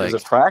that was like it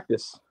was a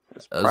practice.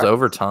 It was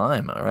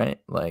overtime, right?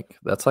 Like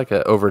that's like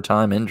an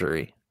overtime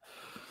injury.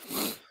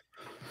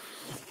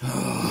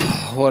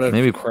 What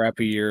a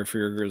crappy year for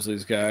your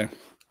Grizzlies guy.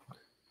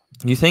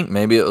 You think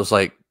maybe it was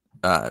like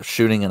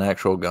shooting an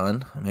actual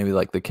gun? Maybe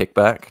like the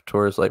kickback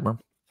tore his labrum?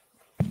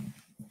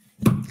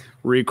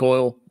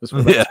 Recoil.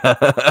 Yeah.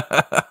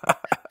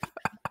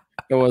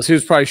 It was. He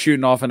was probably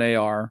shooting off an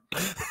AR.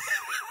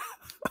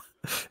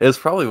 It was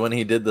probably when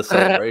he did the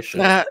celebration.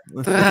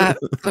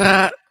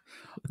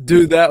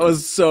 Dude, that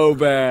was so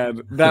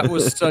bad. That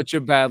was such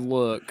a bad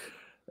look.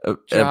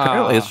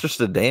 Apparently, it's just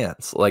a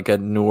dance, like a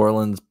New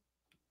Orleans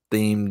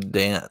themed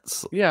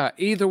dance. Yeah,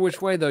 either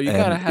which way though, you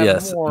gotta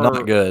have more. Not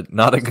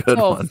a good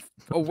one.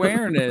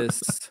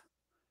 Awareness.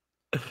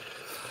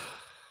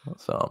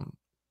 So,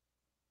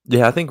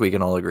 yeah, I think we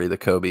can all agree the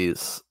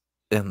Kobe's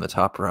in the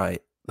top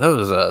right.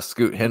 Those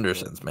Scoot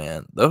Hendersons,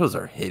 man, those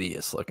are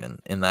hideous looking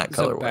in that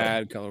colorway. A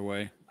bad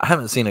colorway. I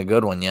haven't seen a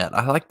good one yet.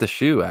 I like the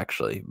shoe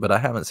actually, but I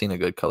haven't seen a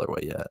good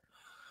colorway yet.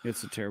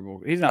 It's a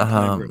terrible. He's not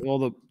playing great.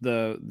 Well,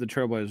 the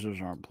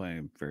Trailblazers aren't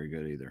playing very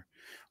good either.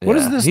 What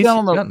is this down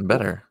on the? Gotten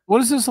better.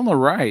 What is this on the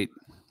right?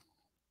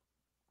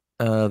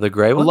 The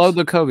gray ones below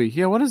the Kobe.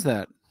 Yeah, what is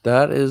that?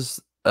 That is.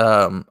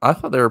 I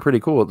thought they were pretty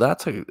cool.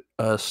 That's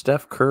a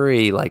Steph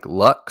Curry like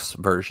Luxe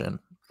version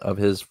of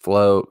his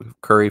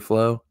Curry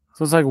flow.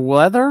 So it's like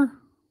leather?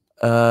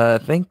 I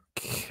think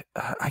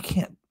I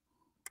can't.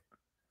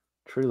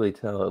 truly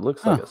tell. It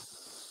looks like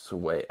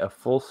a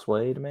full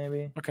suede,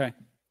 maybe. Okay.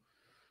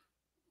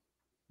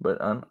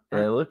 But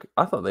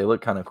I thought they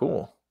looked kind of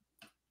cool.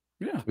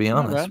 Yeah. To be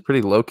honest,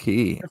 pretty low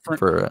key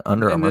for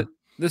Under Armour.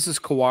 This is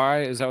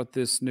Kawhi. Is that what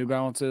this New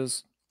Balance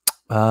is?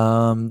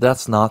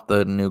 That's not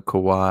the new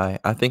Kawhi.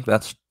 I think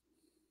that's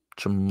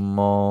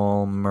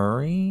Jamal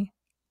Murray.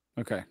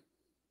 Okay.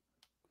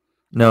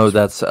 No,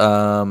 that's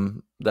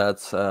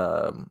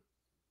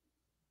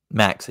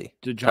Maxey.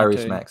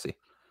 Tyrese Maxey.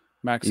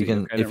 You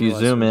can if you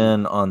zoom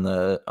in on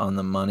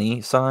the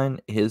money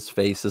sign, his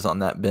face is on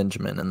that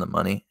Benjamin in the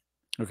money.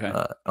 Okay.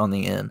 On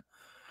the end.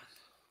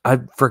 I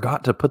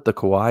forgot to put the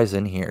Kawhis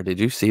in here. Did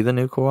you see the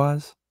new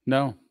Kawhis?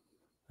 No.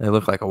 They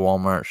look like a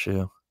Walmart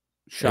shoe.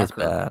 Shocker. It's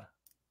bad.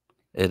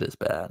 It is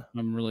bad.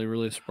 I'm really,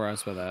 really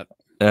surprised by that.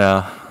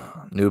 Yeah.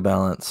 New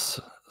Balance.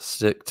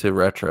 Stick to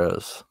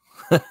retros.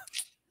 Their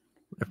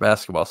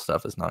basketball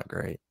stuff is not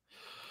great.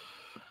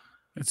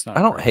 It's not.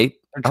 I don't hate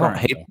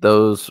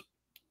those,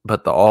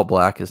 but the all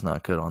black is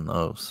not good on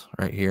those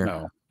right here.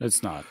 No,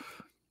 it's not.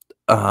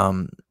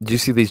 Do you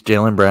see these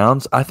Jaylen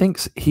Browns? I think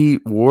he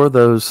wore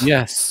those.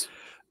 Yes.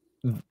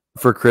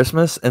 For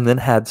Christmas, and then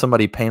had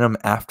somebody paint them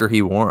after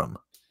he wore them,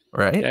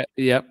 right?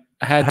 Yep,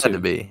 had to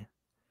be.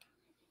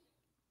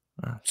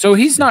 So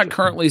he's not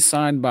currently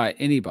signed by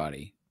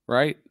anybody,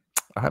 right?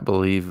 I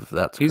believe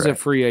that's he's correct.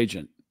 A free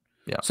agent.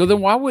 Yeah. So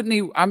then why wouldn't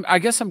he? I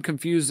guess I'm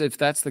confused if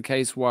that's the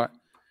case. What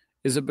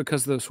is it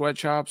because of the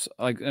sweatshops?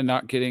 Like, I'm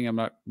not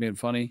being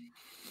funny.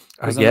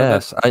 I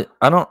guess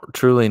I don't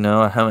truly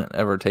know. I haven't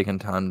ever taken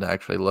time to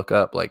actually look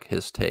up like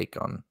his take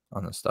on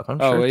this stuff. I'm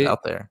sure it's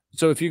out there.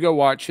 So if you go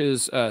watch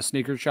his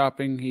sneaker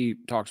shopping, he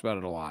talks about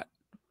it a lot.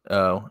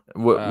 Oh,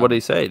 what did he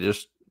say?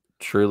 Just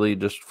truly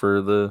just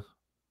for the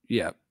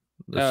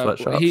sweatshop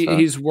stuff?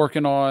 He's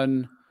working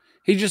on.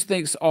 He just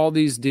thinks all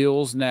these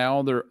deals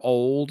now they're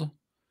old,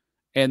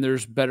 and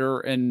there's better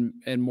and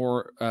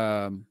more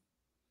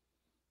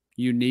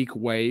unique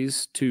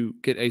ways to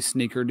get a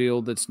sneaker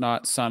deal that's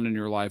not signing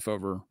your life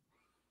over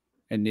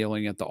and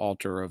kneeling at the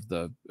altar of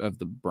the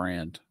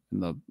brand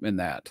in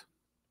that.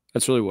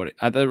 That's really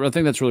I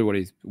think that's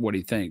really what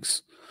he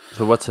thinks.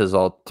 So what's his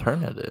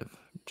alternative?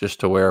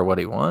 Just to wear what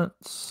he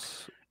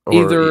wants?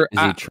 Or is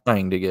he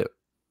trying to get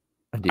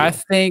a deal? I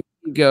think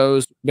he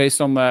goes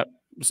based on that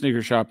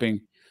sneaker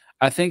shopping.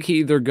 I think he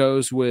either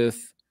goes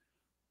with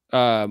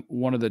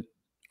one of the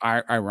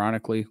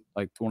ironically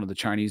like one of the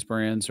Chinese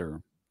brands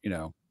or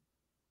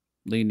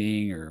Li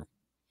Ning or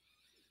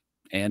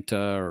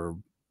Anta or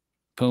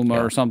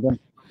Puma or something.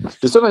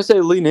 Did somebody say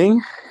Li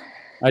Ning?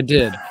 I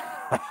did.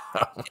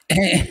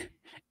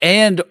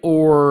 It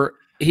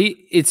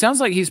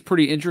sounds like he's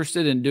pretty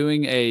interested in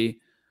doing a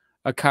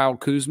Kyle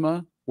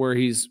Kuzma where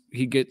he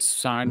gets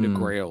signed to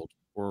Grailed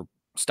or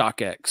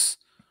StockX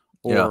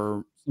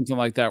or something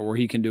like that where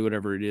he can do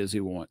whatever it is he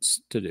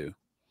wants to do.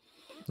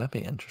 That'd be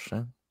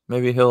interesting.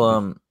 Maybe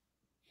he'll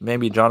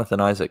maybe Jonathan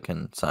Isaac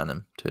can sign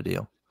him to a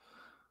deal.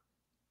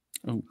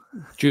 Oh,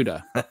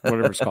 Judah,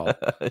 whatever it's called.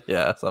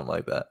 Yeah, something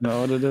like that.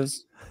 Know what it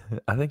is?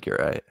 I think you're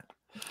right.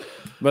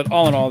 But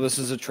all in all, this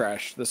is a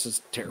trash. This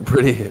is terrible.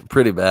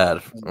 Pretty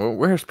bad.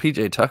 Where's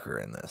PJ Tucker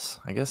in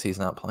this? I guess he's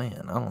not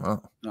playing. I don't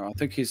know. No, I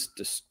think he's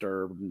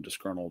disturbed and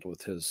disgruntled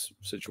with his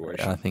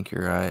situation. Yeah, I think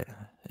you're right.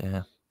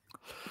 Yeah.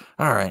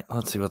 All right,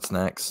 let's see what's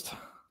next.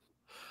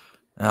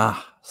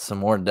 Some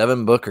more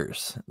Devin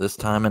Bookers. This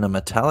time in a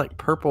metallic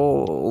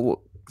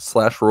purple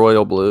 /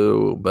 royal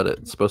blue, but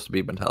it's supposed to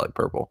be metallic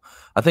purple.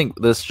 I think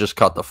this just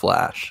caught the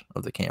flash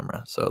of the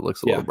camera, so it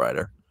looks a little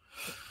brighter.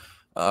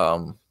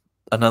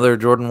 Another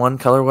Jordan 1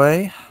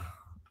 colorway.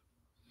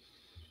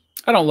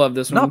 I don't love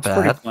this one. Not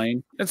bad. Pretty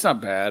plain. It's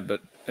not bad,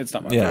 but it's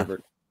not my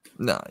favorite.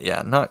 No,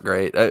 not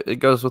great. It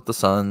goes with the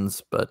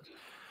Suns, but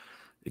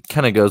it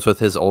kind of goes with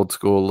his old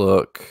school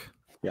look.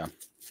 Yeah.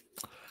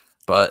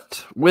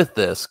 But with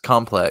this,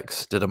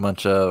 Complex did a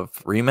bunch of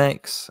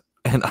remakes,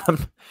 and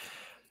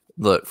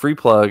look, free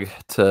plug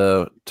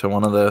to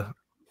one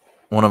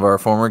of our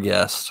former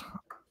guests.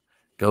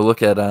 Go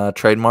look at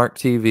Trademark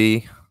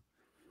TV.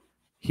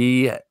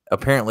 He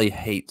apparently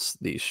hates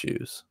these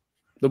shoes.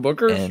 The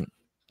Bookers?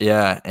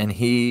 And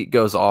he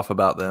goes off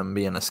about them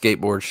being a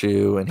skateboard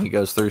shoe, and he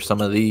goes through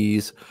some of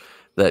these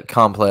that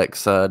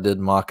Complex did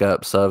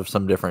mock-ups of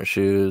some different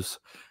shoes.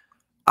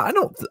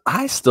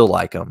 I still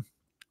like them.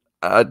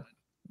 I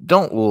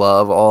don't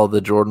love all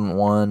the Jordan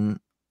 1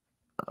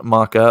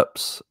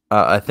 mock-ups.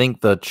 I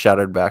think the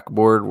shattered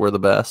backboard were the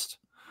best,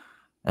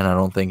 and I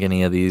don't think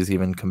any of these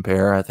even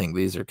compare. I think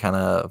these are kind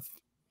of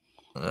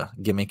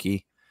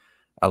gimmicky.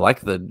 I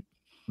like the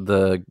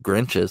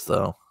Grinches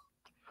though.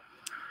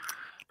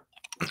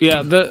 Yeah,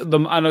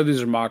 I know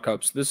these are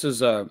mock-ups. This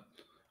is a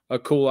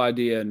cool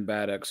idea and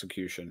bad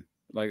execution.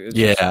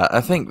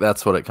 I think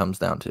that's what it comes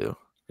down to.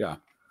 Yeah.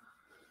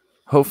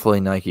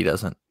 Hopefully Nike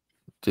doesn't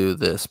do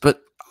this,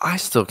 but I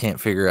still can't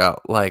figure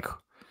out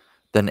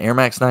then Air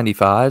Max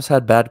 95s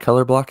had bad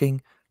color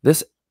blocking.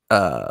 This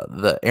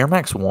the Air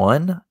Max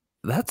 1,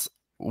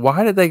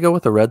 why did they go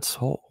with the red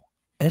sole?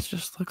 It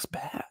just looks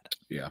bad.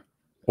 Yeah.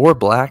 Or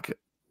black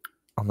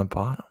on the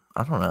bottom.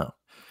 I don't know.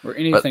 Or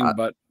anything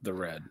but the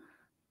red.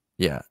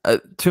 Yeah,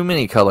 too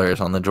many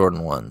colors on the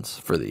Jordan 1s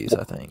for these,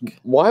 I think.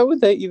 Why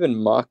would they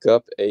even mock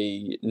up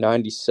a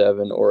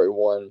 97 or a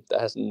 1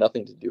 that has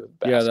nothing to do with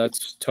basketball? Yeah,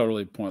 that's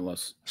totally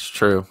pointless. It's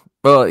true.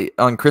 Well,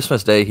 on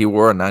Christmas Day, he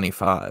wore a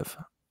 95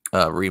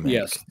 remake.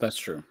 Yes, that's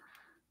true.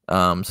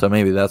 So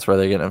maybe that's where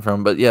they're getting it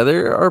from. But yeah,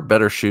 there are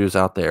better shoes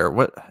out there.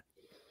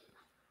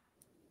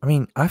 I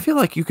mean, I feel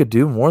like you could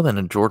do more than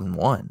a Jordan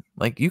 1.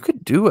 Like, you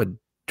could do a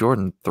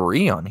Jordan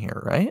 3 on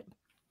here, right?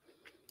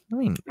 I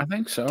mean, I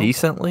think so.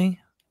 Decently.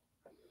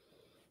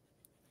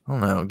 I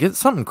don't know. Get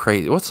something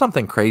crazy. What's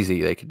something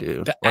crazy they could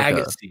do? The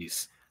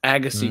Agassiz.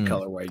 Agassi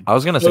colorway. I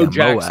was going to say a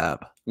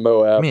Moab.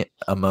 Moab. I mean,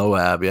 a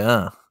Moab,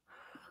 yeah.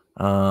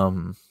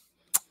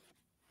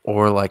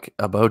 Or like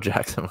a Bo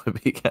Jackson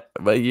would be,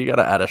 but you got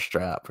to add a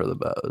strap for the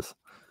bows.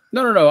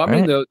 No. I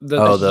mean the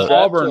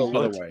Auburn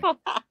colorway.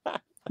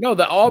 No,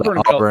 the Auburn.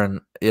 The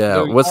Auburn.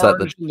 Yeah. What's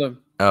that?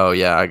 Oh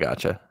yeah, I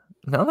gotcha.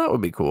 No, that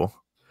would be cool.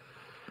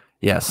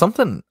 Yeah,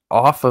 something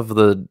off of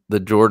the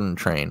Jordan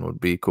train would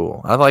be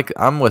cool.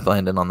 I'm with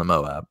Landon on the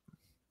Moab.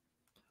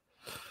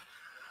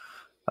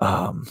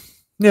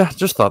 Yeah,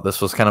 just thought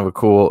this was kind of a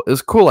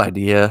cool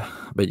idea,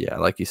 but yeah,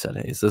 like you said,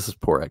 Hayes, this is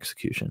poor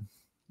execution.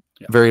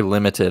 Yeah. Very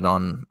limited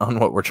on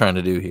what we're trying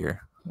to do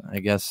here. I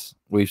guess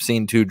we've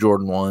seen 2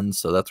 Jordan 1s,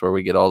 so that's where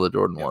we get all the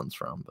Jordan 1s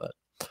from. But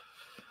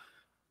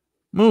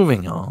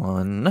moving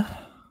on.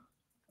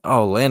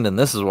 Oh, Landon,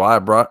 this is why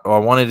I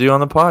wanted you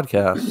on the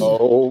podcast.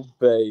 Oh,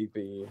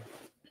 baby.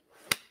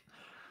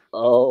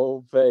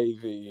 Oh,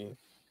 baby.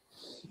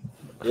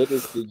 It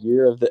is the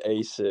year of the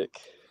ASIC.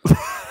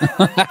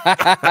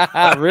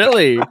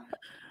 Really?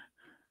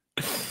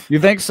 You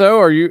think so?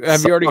 Or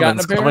have you already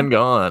gotten a pair? Come and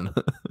gone.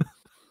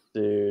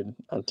 Dude,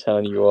 I'm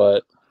telling you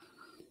what.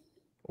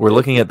 We're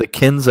looking at the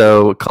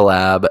Kenzo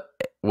collab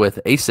with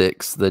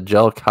ASICS, the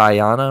Gel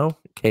Kayano.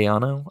 I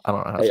don't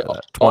know how to say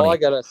that. All I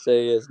gotta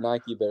say is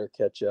Nike better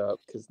catch up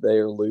because they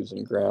are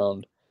losing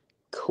ground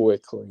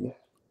quickly.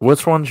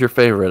 Which one's your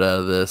favorite out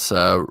of this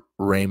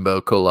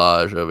rainbow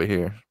collage over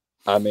here?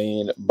 I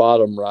mean,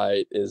 bottom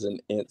right is an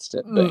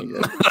instant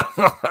banger.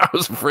 I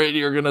was afraid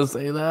you were gonna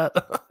say that.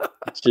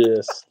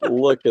 Just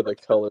look at the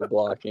color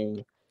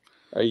blocking.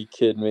 Are you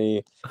kidding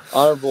me?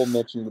 Honorable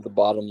mention to the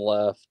bottom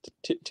left.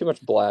 Too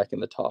much black in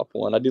the top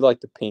one. I do like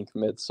the pink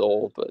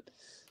midsole, but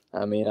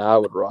I mean, I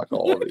would rock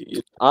all of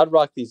these. I'd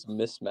rock these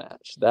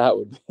mismatch. That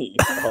would be.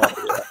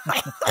 Oh,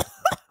 yeah.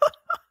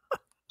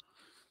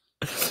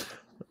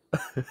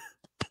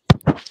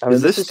 I mean,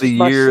 is this the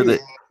year that?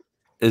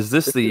 Is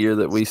this the year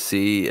that we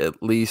see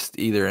at least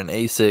either an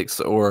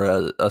ASICS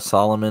or a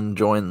Solomon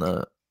join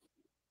the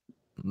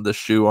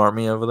shoe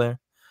army over there?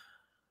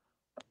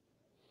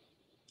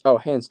 Oh,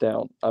 hands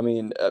down. I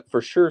mean,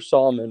 for sure,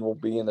 Solomon will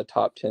be in the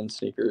top 10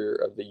 sneaker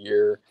of the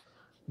year.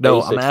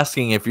 No, I'm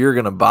asking if you're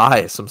going to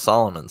buy some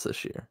Solomons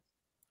this year.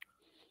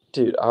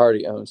 Dude, I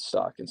already own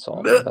stock in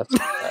Solomon. That's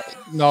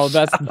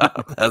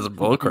that's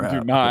bullcrap.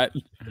 Do not.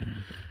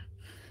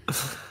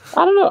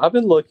 I don't know. I've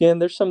been looking.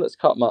 There's some that's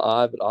caught my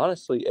eye, but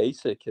honestly,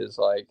 ASIC is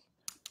like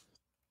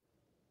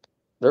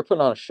they're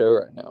putting on a show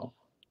right now.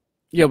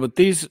 Yeah, but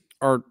these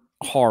are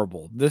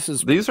horrible.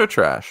 These are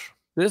trash.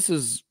 This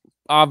is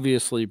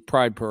obviously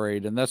Pride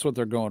Parade, and that's what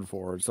they're going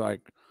for. It's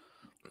like,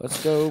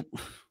 let's go.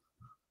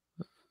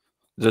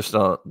 Just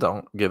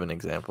don't give an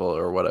example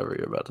or whatever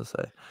you're about to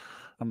say.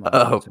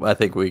 I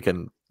think we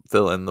can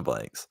fill in the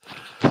blanks.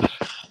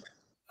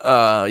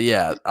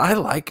 Yeah, I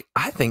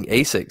think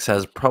ASICS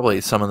has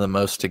probably some of the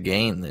most to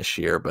gain this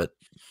year, but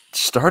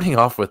starting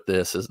off with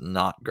this is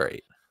not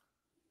great.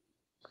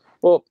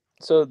 Well,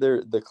 so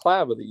the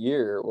collab of the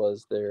year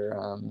was their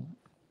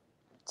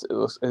it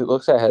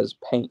looks like it has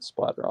paint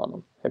splatter on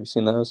them. Have you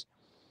seen those?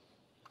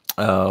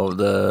 Oh,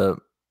 the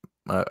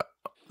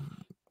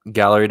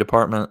gallery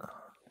department.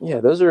 Yeah,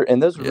 those are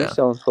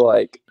reselling for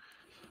like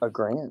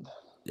 $1,000.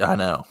 I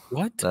know.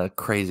 What? A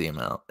crazy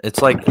amount.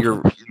 It's like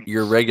your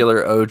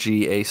regular OG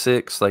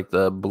ASICS, like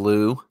the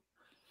blue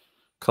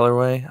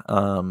colorway.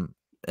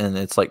 And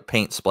it's like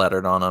paint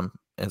splattered on them.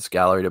 It's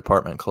gallery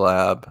department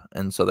collab,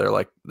 and so they are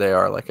like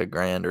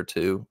 $1,000 or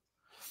 $2,000.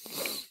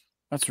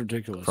 That's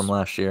ridiculous. From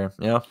last year.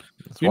 Yeah.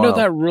 You know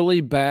that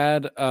really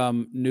bad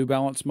New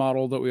Balance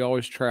model that we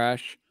always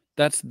trash?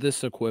 That's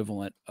this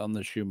equivalent on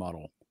the shoe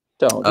model.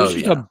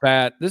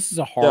 This is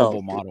a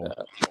horrible model.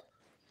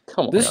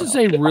 Come on. This is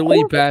a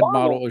really bad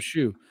model of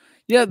shoe.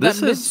 Yeah,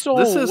 this is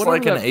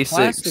like an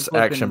ASICS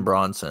Action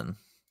Bronson.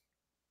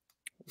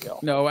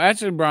 No,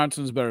 Action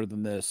Bronson's better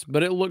than this,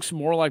 but it looks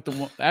more like the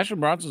one. Action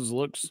Bronson's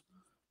looks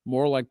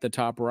more like the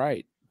top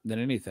right than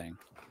anything.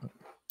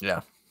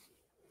 Yeah.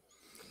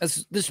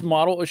 This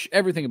model,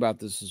 everything about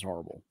this is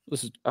horrible.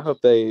 I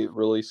hope they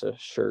release a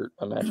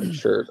matching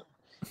shirt,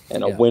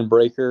 and a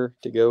windbreaker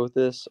to go with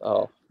this.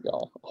 Oh,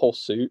 y'all, a whole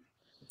suit.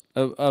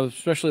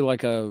 Especially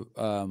like a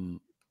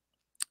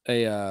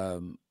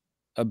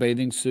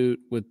bathing suit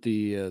with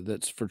the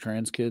that's for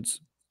trans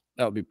kids.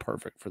 That would be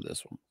perfect for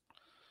this one.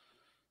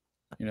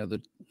 You know,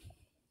 the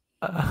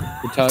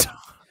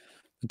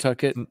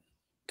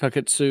tuck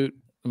it suit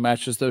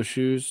matches those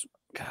shoes.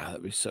 God,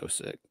 that'd be so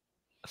sick.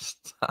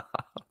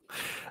 Stop.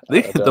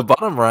 The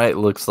bottom right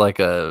looks like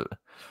a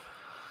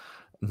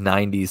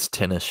 90s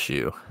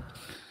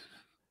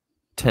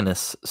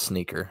tennis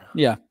sneaker.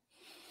 Yeah.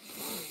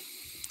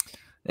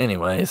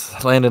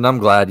 Anyways, Landon, I'm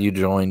glad you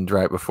joined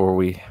right before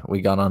we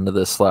got onto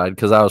this slide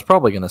because I was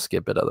probably going to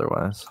skip it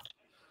otherwise.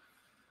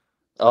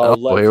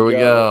 Oh, here we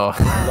go.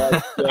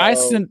 I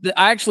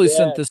actually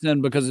sent this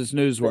in because it's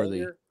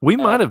newsworthy. We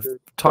might have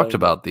talked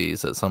about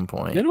these at some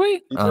point. Did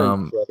we? These are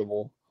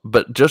incredible.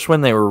 But just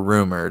when they were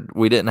rumored,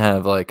 we didn't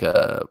have like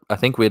I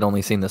think we had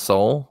only seen the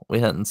sole. We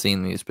hadn't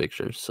seen these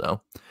pictures.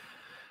 So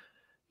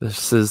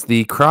this is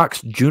the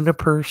Crocs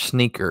Juniper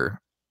sneaker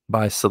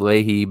by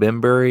Salehi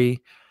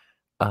Bembury.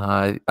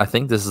 I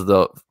think this is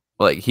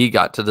he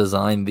got to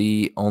design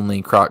the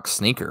only Crocs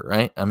sneaker,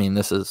 right? I mean,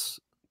 this is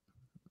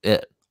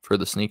it for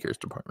the sneakers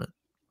department.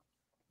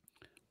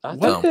 I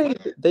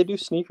think they do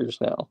sneakers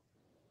now.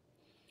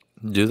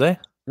 Do they?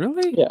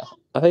 Really? Yeah,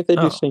 I think they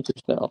do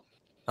sneakers now.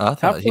 I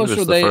thought he was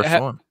the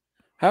first one.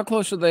 How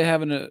close are they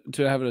having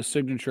a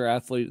signature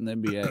athlete in the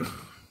NBA?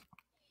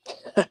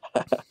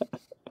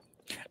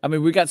 I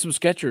mean, we got some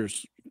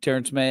Skechers.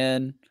 Terrence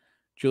Mann,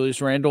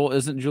 Julius Randle.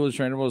 Isn't Julius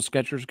Randle a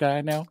Skechers guy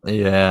now?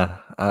 Yeah,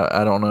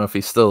 I don't know if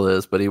he still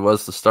is, but he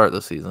was to start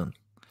the season.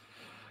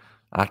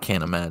 I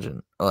can't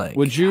imagine.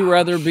 Would you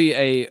rather be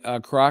a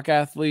Croc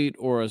athlete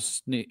or a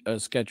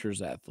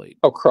Skechers athlete?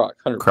 Oh, Croc,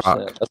 100%.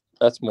 Croc.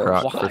 That's more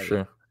Croc for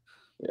sure.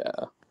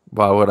 Yeah.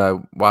 Why would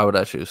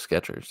I choose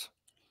Skechers?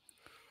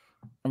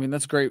 I mean,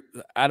 that's great.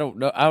 I don't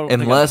know. I don't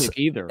think I'd pick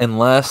either.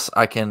 Unless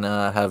I can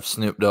have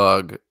Snoop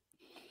Dogg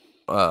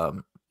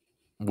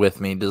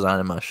with me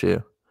designing my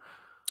shoe.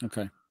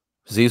 Okay.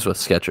 Because he's with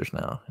Skechers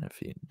now,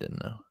 if you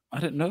didn't know. I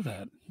didn't know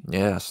that.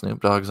 Yeah,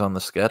 Snoop Dogg's on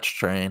the Sketch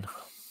train.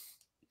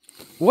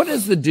 What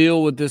is the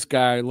deal with this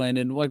guy,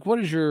 Landon? Like, what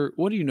do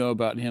you know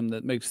about him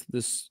that makes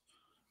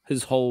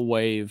his whole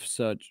wave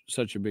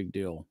such a big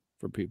deal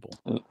for people?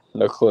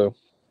 No clue.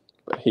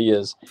 But he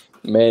has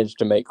managed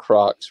to make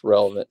Crocs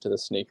relevant to the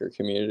sneaker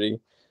community.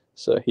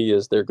 So he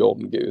is their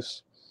golden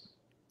goose.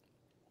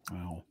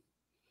 Wow.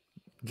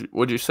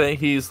 Would you say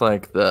he's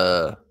like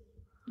the...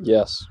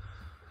 Yes.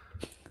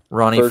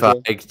 Ronnie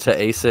Fike to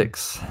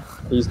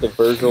ASICS? He's the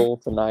Virgil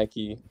to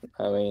Nike.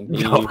 I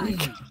mean, oh my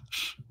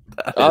gosh.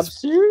 I'm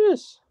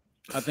serious.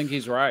 I think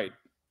he's right.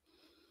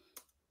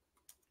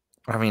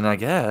 I mean, I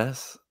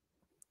guess.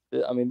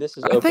 I mean, this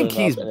is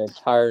opening up an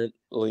entirely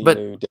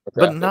new demographic.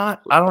 But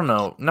not, I don't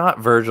know, not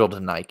Virgil to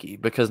Nike,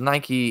 because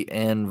Nike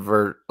and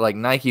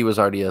Nike was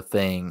already a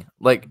thing.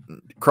 Like,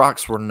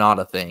 Crocs were not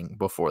a thing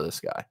before this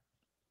guy.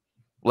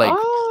 Like,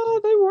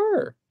 they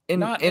were.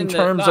 In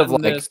terms of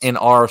like in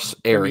our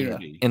area,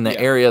 in the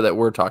area that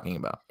we're talking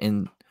about,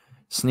 in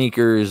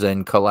sneakers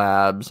and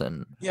collabs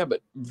and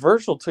but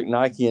Virgil took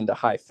Nike into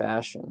high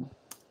fashion.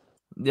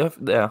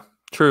 Yeah,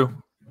 true.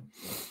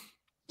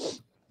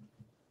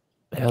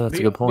 Yeah, that's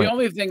a good point. The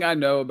only thing I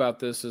know about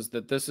this is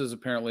that this is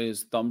apparently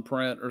his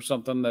thumbprint or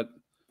something that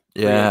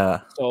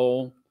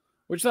stole,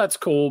 which that's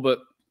cool,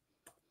 but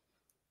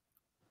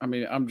I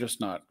mean, I'm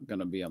just not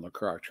gonna be on the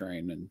Croc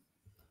train. And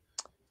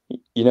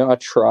I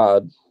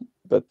tried,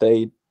 but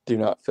they do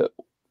not fit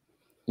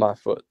my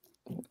foot.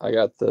 I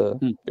got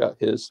got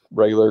his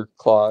regular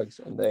clogs,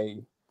 and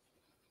they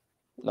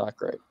not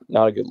great.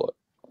 Not a good look.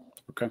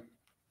 Okay.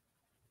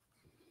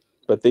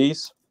 But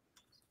these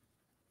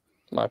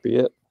might be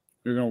it.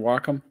 You're gonna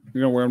walk them?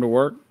 You're gonna wear them to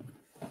work?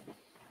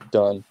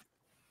 Done.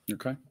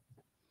 Okay.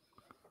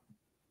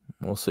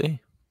 We'll see.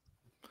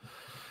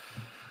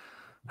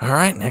 All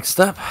right, next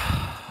up.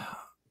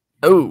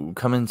 Oh,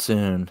 coming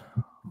soon.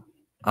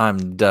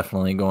 I'm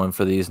definitely going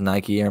for these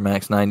Nike Air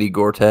Max 90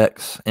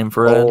 Gore-Tex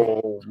infrared.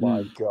 Oh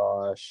my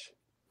gosh.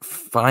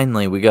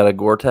 Finally, we got a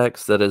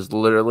Gore-Tex that is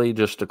literally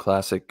just a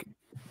classic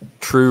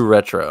true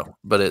retro,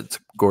 but it's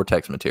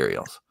Gore-Tex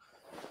materials.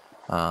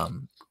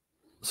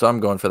 So I'm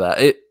going for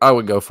that. I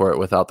would go for it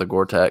without the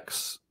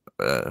Gore-Tex.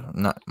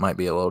 Might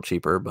be a little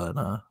cheaper, but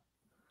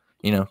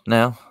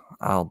now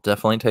I'll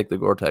definitely take the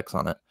Gore-Tex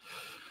on it.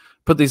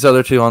 Put these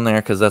other two on there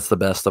because that's the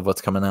best of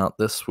what's coming out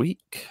this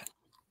week.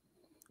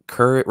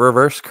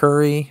 Reverse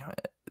Curry,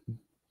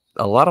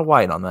 a lot of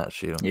white on that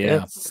shoe.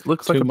 Yeah, it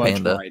looks like a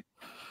panda. White.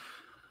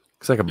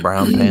 Looks like a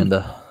brown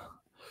panda.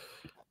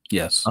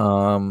 Yes.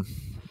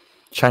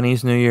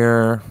 Chinese New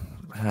Year.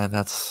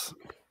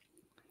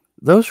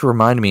 Those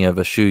remind me of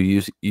a shoe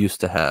you used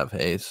to have,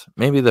 Hayes.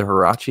 Maybe the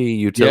Huarache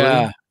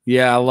Utility.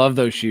 Yeah, I love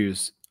those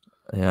shoes.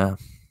 Yeah,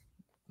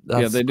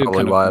 that's they do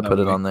probably why I put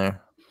it on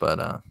there.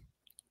 But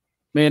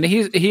man,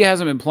 he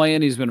hasn't been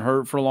playing. He's been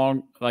hurt for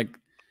long. Like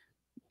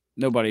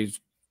nobody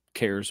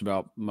cares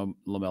about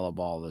LaMelo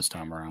Ball this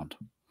time around.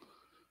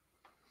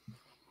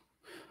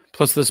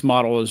 Plus, this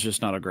model is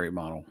just not a great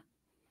model.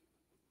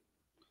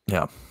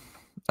 Yeah.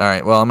 All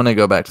right. Well, I'm going to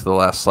go back to the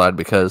last slide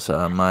because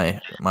my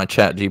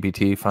chat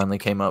GPT finally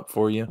came up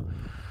for you.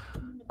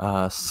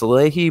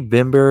 Salehi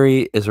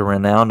Bembury is a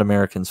renowned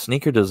American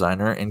sneaker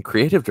designer and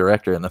creative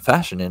director in the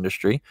fashion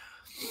industry.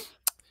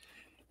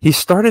 He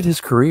started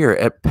his career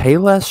at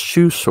Payless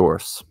Shoe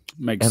Source,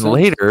 Makes and sense.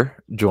 later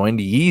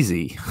joined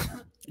Yeezy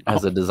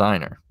as a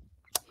designer.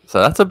 So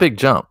that's a big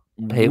jump.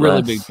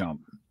 Really big jump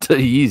to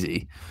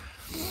Yeezy.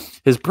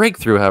 His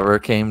breakthrough, however,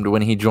 came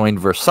when he joined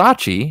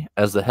Versace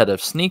as the head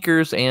of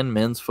sneakers and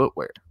men's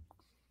footwear.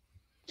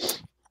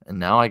 And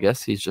now I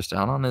guess he's just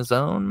out on his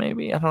own,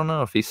 maybe. I don't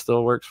know if he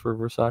still works for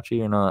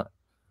Versace or not.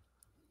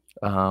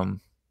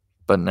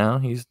 But now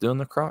he's doing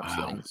the Crocs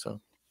thing.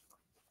 So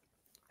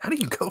how do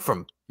you go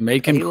from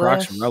making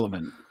Crocs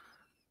relevant?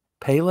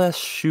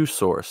 Payless Shoe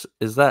Source.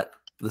 Is that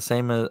the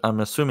same as,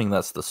 I'm assuming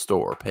that's the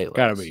store, Payless?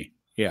 Gotta be,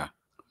 yeah.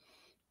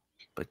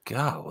 But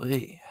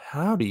golly,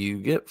 how do you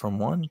get from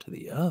one to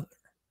the other?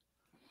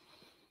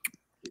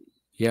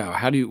 Yeah,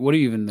 what do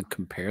you even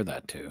compare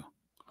that to?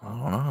 I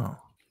don't know.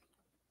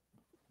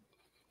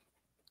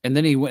 And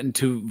then he went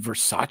into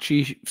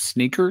Versace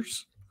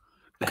sneakers?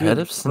 Head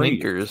of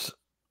sneakers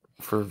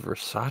for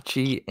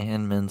Versace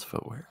and men's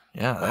footwear.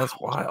 Yeah, that's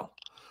wild.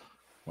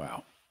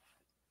 Wow.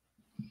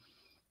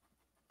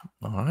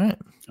 All right.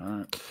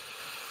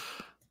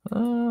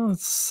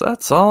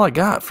 That's all I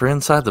got for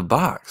Inside the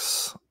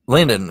Box.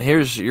 Landon,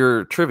 here's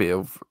your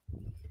trivia.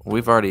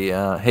 We've already,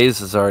 Hayes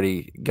has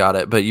already got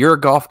it, but you're a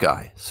golf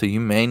guy, so you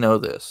may know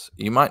this.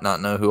 You might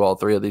not know who all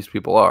three of these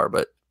people are,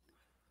 but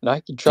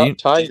Nike Drop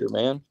Tiger,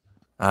 man.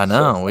 I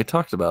know, we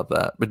talked about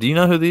that. But do you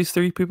know who these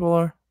three people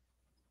are?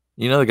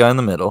 You know the guy in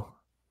the middle.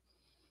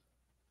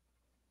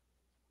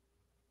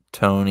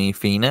 Tony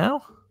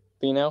Finau?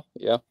 Finau,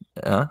 yeah.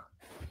 Yeah.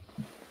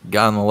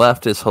 Guy on the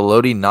left is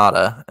Haloti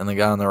Ngata, and the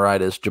guy on the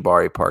right is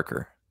Jabari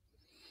Parker.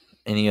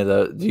 Any of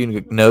the? Do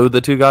you know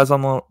the two guys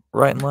on the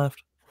right and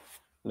left?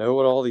 Know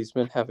what all these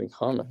men have in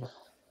common?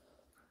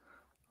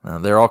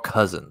 They're all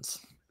cousins.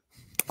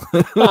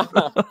 I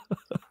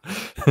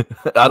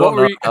don't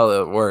know how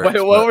that works.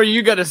 Wait, what were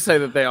you going to say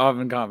that they all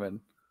have in common?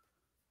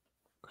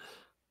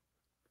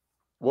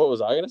 What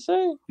was I going to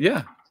say?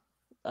 Yeah.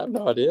 I have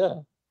no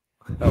idea.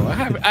 Oh,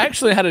 I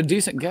actually had a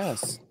decent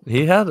guess.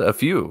 He had a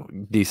few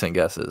decent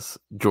guesses.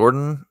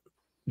 Jordan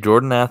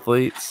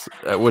athletes,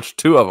 which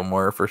two of them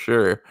were for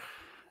sure.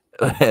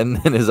 And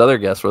then his other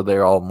guess were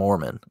they're all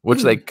Mormon,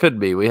 which they could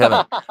be. We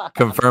haven't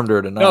confirmed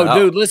or denied. No,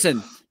 dude,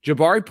 listen.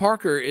 Jabari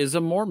Parker is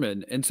a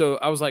Mormon. And so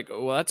I was like,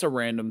 well, that's a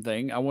random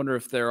thing. I wonder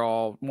if they're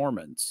all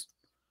Mormons.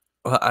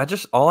 Well,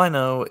 all I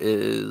know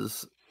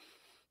is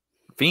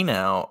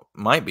Finau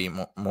might be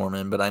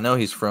Mormon, but I know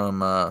he's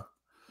from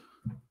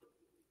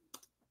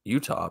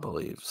Utah, I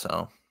believe.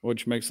 So,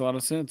 which makes a lot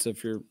of sense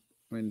if you're.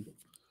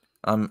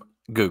 I'm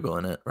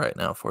Googling it right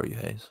now for you,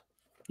 Hayes.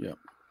 Yeah,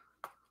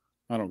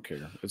 I don't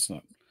care. It's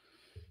not.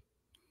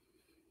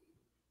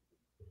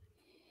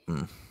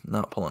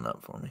 Not pulling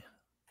up for me.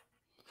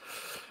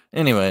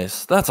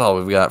 Anyways, that's all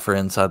we've got for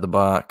Inside the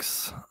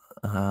Box.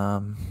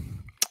 What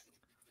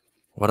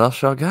else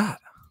y'all got?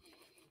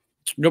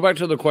 Go back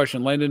to the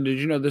question, Landon. Did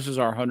you know this is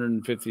our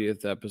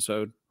 150th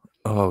episode?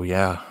 Oh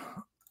yeah!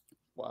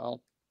 Wow.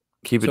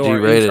 Keep it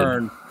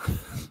G-rated.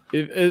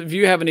 If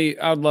you have any,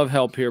 I'd love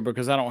help here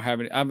because I don't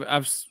have any.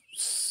 I've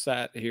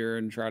sat here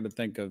and tried to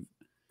think of.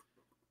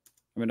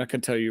 I mean, I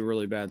could tell you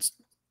really bad.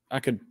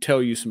 I could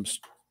tell you some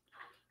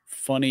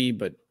funny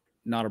but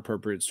not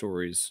appropriate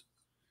stories.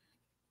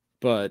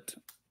 But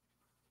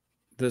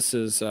this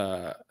is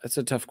it's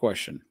a tough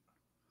question.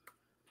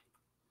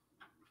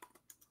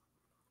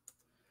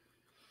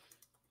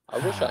 I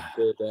wish I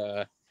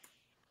could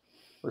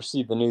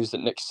receive the news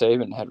that Nick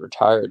Saban had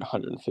retired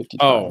 150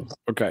 times. Oh,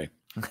 okay.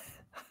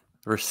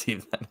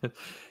 Receive that.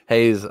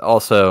 Hayes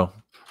also,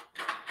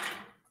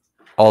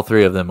 all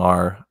three of them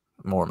are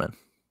Mormon.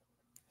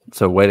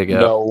 So way to go.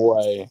 No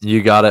way.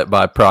 You got it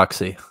by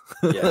proxy.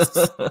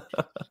 Yes.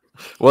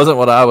 Wasn't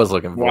what I was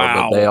looking for,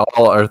 wow. but they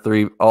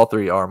all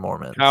three are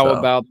Mormon. How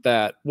about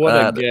that? What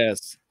a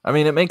guess. I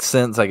mean, it makes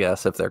sense, I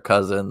guess, if they're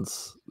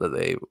cousins,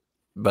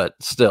 but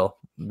still,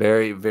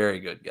 very, very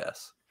good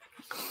guess.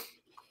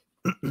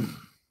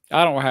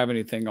 I don't have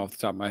anything off the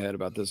top of my head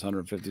about this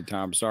 150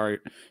 times. Sorry,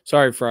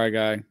 Fry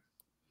Guy.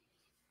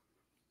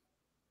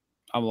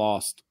 I'm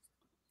lost.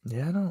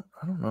 Yeah,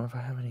 I don't know if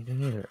I have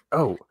anything either.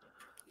 Oh,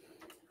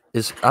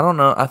 I don't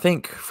know. I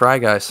think Fry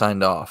Guy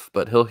signed off,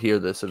 but he'll hear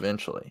this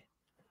eventually.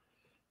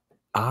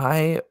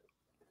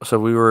 So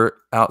we were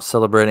out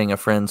celebrating a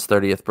friend's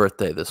 30th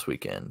birthday this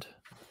weekend,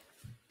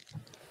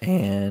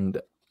 and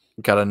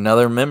got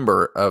another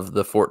member of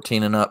the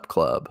 14 and up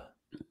club.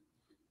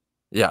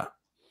 Yeah.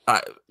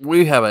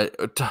 We have a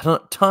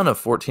ton of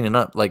 14 and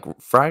up. Like,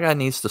 Fry Guy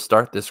needs to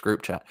start this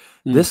group chat.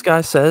 This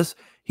guy says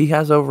he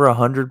has over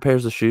 100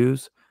 pairs of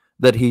shoes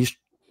that we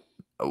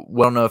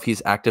don't know if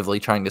he's actively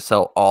trying to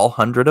sell all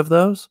 100 of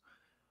those,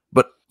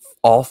 but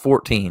all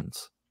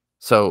 14s.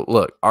 So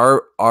look,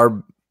 our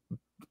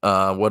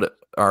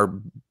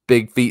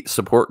big feet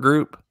support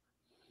group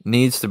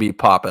needs to be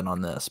popping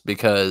on this,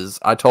 because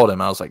I told him,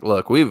 I was like,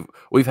 look, we've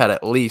had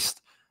at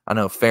least, I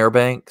know,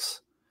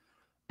 Fairbanks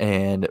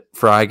and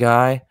Fry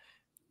Guy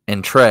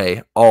and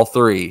Trey, all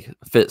three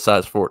fit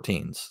size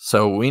 14s.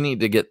 So we need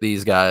to get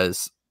these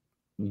guys,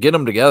 get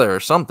them together or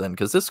something,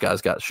 because this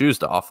guy's got shoes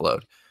to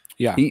offload.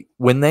 Yeah.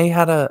 When they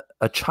had a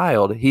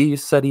child, he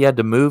said he had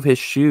to move his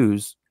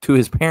shoes to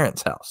his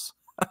parents' house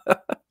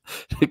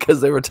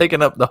because they were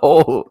taking up the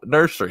whole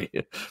nursery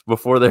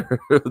before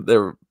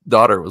their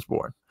daughter was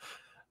born.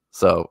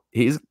 So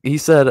he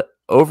said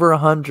over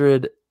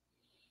 100.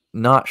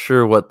 Not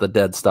sure what the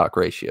dead stock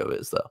ratio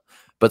is though,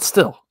 but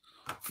still,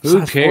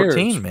 who cares?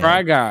 14, man.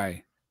 Fry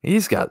guy.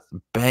 He's got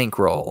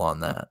bankroll on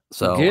that.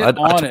 So Get I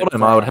on told it,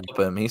 him I would Fry. help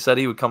him. He said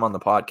he would come on the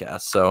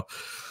podcast. So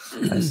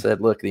I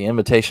said, look, the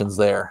invitation's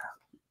there.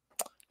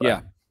 But,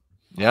 Yeah.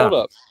 Yeah. Hold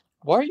up.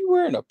 Why are you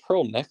wearing a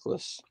pearl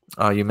necklace?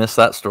 Oh, you missed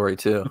that story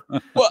too.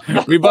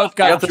 We both I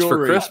got got this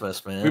jewelry for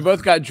Christmas, man. We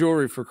both got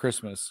jewelry for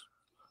Christmas.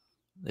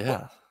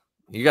 Yeah.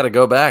 You got to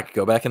go back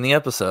in the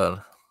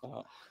episode.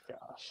 Oh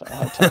gosh, I don't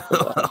have time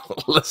for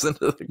that. Listen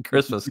to the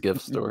Christmas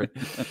gift story.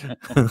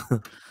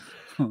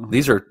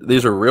 These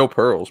are real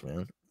pearls,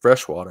 man.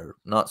 Freshwater,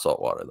 not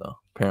saltwater though.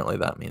 Apparently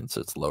that means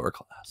it's lower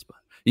class. But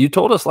you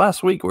told us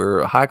last week we're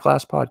a high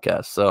class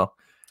podcast, so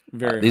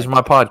these are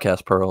my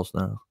podcast pearls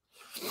now.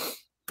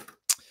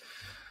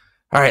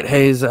 All right,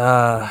 Hayes.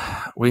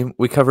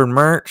 We covered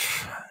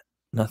merch.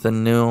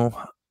 Nothing new,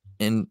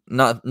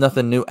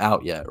 nothing new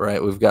out yet,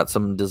 right? We've got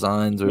some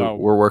designs.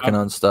 We're working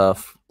on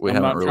stuff. I'm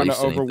haven't not trying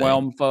released to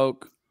overwhelm anything.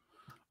 folk.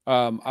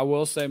 I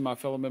will say, my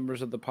fellow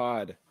members of the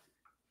pod,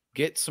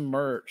 get some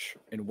merch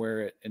and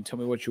wear it, and tell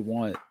me what you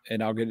want,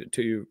 and I'll get it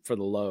to you for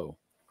the low.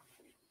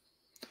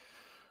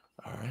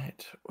 All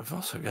right. We've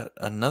also got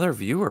another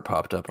viewer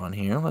popped up on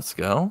here. Let's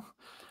go.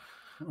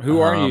 Who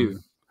are you?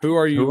 Who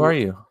are you? Who are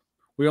you?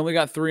 We only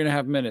got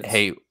 3.5 minutes.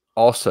 Hey,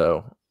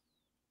 also,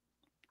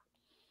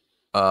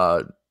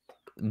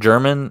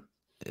 German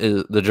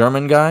is the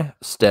German guy.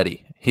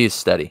 Steady. He's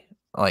steady.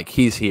 Like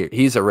he's here.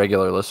 He's a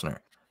regular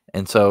listener.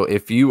 And so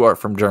if you are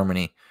from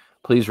Germany,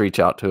 please reach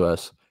out to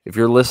us. If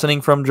you're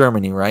listening from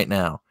Germany right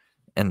now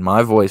and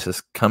my voice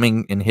is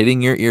coming and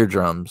hitting your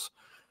eardrums,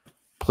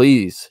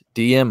 please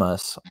DM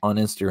us on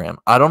Instagram.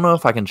 I don't know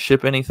if I can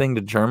ship anything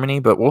to Germany,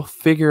 but we'll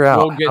figure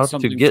out how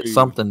to get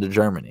something to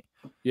Germany.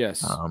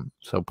 Yes.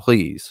 So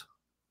please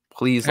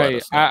let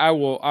us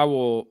know.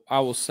 I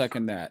will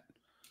second that.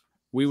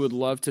 We would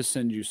love to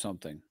send you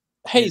something.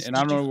 Hey, and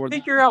I don't know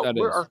figure out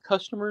where our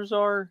customers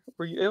are?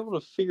 Were you able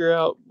to figure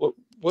out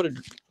what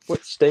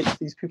states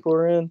these people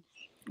are in?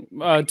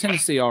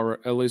 Tennessee,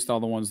 at least all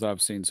the ones that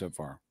I've seen so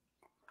far.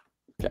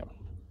 Okay.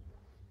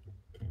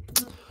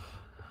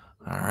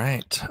 All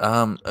right.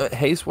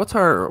 Hayes, what's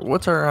our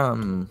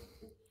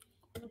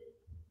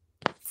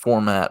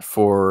format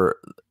for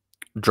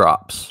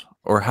drops?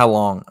 Or how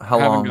long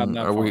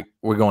are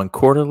we going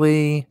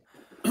quarterly?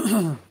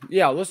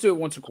 Yeah, let's do it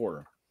once a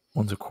quarter.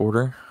 Once a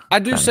quarter? I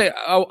do say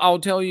I'll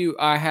tell you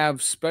I have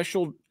a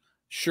special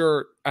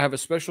shirt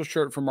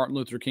for Martin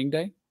Luther King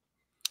Day.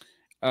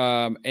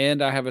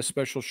 And I have a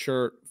special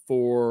shirt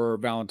for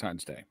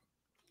Valentine's Day.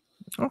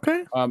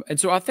 Okay. And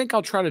so I think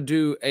I'll try to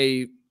do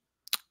the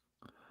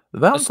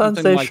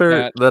Valentine's Day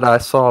shirt that I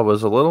saw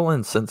was a little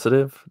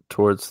insensitive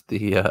towards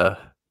the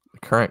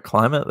current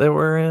climate that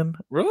we're in.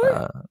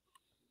 Really?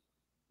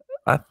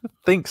 I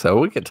think so.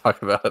 We could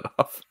talk about it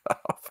offline.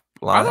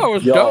 I thought it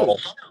was dope.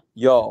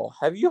 Y'all,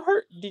 have you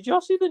heard? Did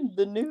y'all see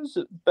the news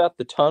about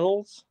the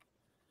tunnels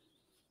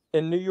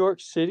in New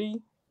York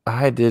City?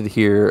 I did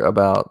hear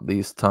about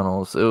these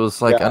tunnels. It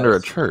was like under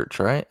a church,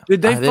 right?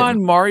 Did they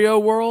find Mario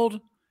World?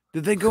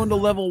 Did they go into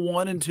level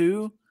 1 and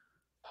 2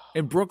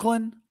 in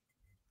Brooklyn?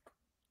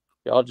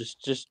 Y'all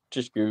just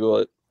Google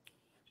it.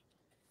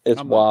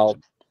 It's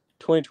wild.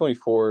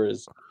 2024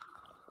 is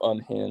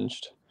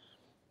unhinged.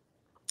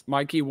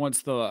 Mikey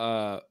wants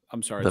the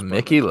I'm sorry, the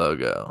Mickey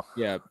logo.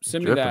 Yeah,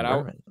 send me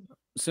that.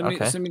 Send me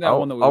that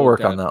one that we I'll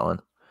work on that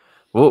one.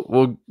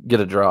 We'll get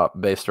a drop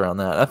based around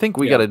that. I think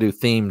we got to do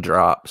theme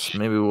drops.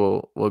 Maybe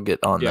we'll get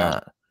on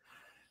that.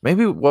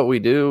 Maybe what we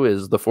do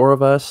is the four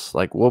of us,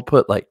 like we'll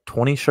put like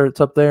 20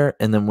 shirts up there,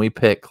 and then we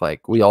pick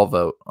we all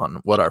vote on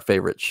what our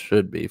favorites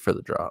should be for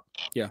the drop.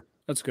 Yeah,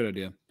 that's a good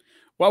idea.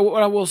 Well,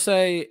 what I will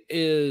say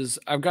is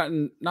I've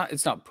gotten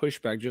it's not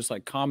pushback, just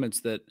like comments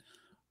that,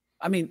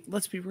 I mean,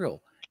 let's be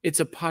real. It's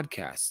a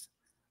podcast.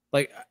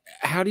 Like,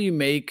 how do you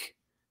make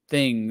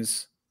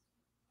things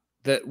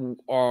that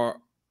are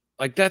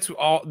like,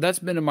 that's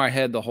been in my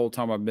head the whole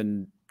time I've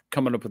been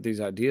coming up with these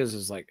ideas,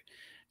 is like,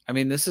 I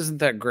mean, this isn't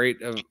that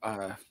great of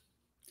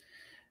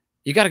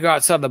you got to go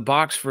outside the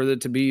box for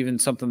it to be even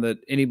something that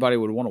anybody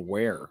would want to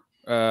wear,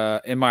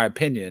 in my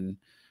opinion.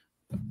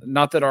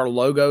 Not that our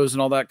logos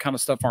and all that kind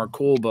of stuff aren't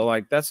cool, but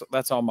like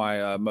that's all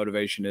my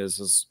motivation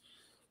is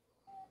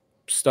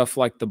stuff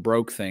like the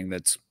broke thing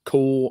that's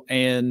cool.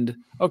 And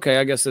okay,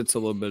 I guess it's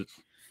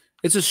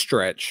a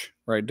stretch,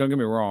 right? Don't get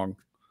me wrong,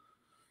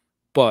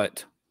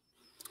 but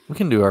we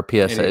can do our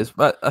PSAs.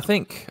 But I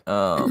think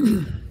I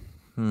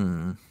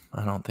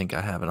don't think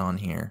I have it on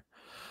here.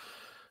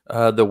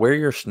 The wear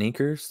your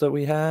sneakers that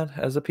we had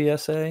as a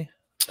PSA,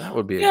 that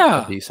would be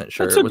a decent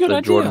shirt with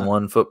the Jordan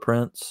 1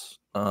 footprints.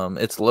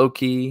 It's low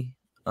key,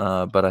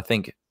 but I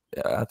think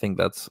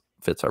that's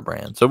fits our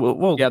brand. So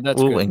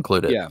we'll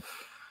include it. Yeah.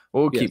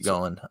 We'll keep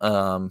going.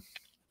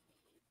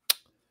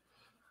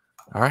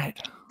 All right.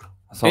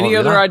 Any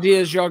other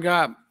ideas y'all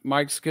got?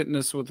 Mike's getting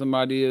us with some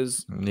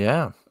ideas.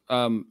 Yeah.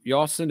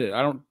 Y'all send it.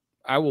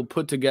 I will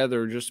put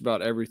together just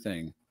about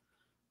everything,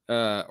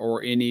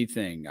 or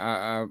anything.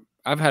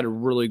 I've had a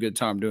really good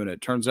time doing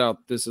it. Turns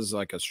out this is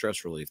like a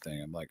stress relief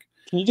thing. I'm like,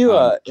 can you do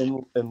a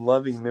in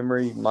loving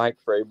memory Mike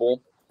Vrabel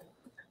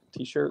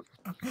t-shirt?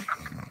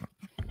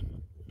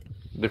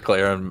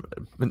 Declare him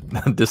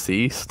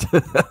deceased.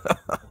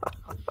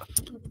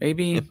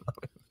 Maybe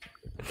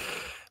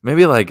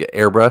like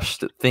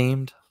airbrushed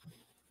themed.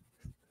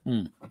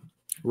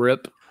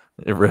 Rip.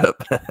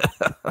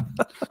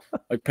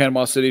 Like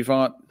Panama City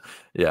font.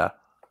 Yeah.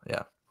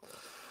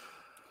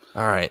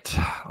 All right.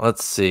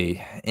 Let's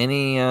see.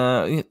 Any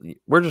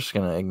we're just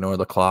gonna ignore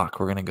the clock.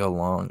 We're gonna go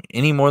long.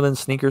 Any more than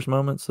sneakers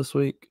moments this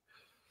week?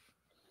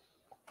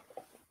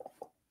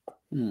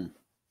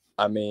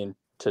 I mean,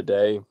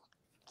 today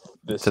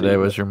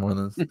was your more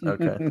than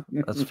okay.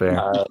 That's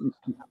fair.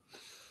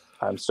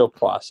 I'm still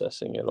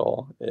processing it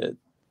all.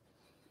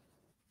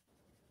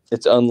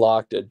 It's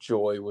unlocked a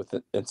joy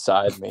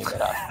inside me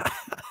that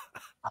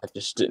I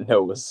just didn't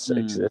know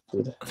existed.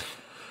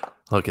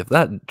 Look, if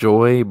that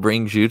joy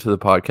brings you to the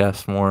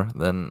podcast more,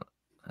 then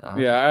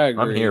yeah, I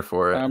agree. I'm here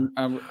for it.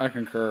 I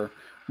concur.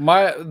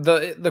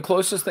 The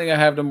closest thing I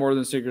have to more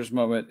than sneakers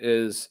moment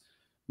is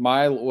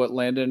what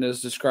Landon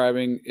is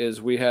describing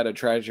is we had a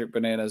Tragic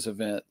Bananas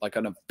event, like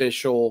an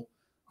official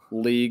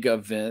league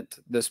event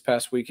this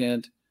past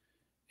weekend,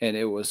 and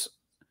it was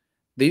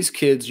these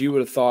kids. You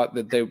would have thought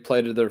that they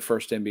played their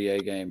first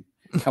NBA game.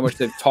 How much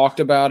they've talked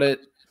about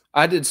it.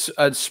 I did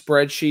a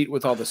spreadsheet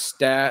with all the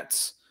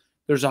stats.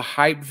 There's a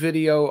hype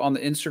video on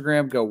the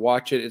Instagram. Go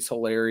watch it. It's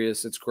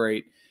hilarious. It's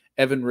great.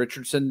 Evan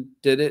Richardson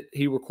did it.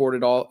 He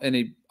recorded all,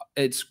 and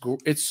it's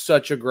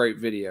such a great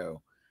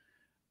video.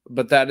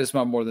 But that is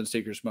my more than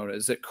sneakers moment.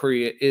 Is that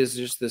is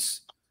just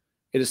this?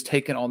 It has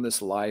taken on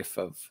this life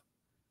of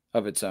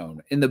its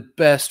own in the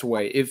best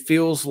way. It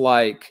feels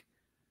like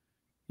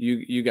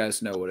you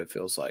guys know what it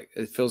feels like.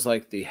 It feels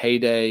like the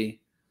heyday.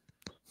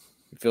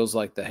 It feels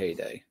like the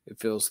heyday. It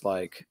feels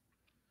like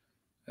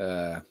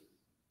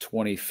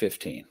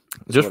 2015.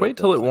 Just wait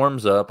till it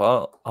warms up.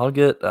 I'll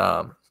get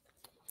the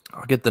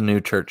new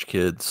church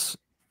kids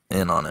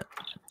in on it.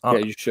 Yeah,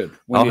 you should.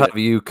 I'll have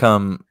you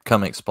come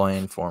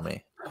explain for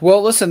me.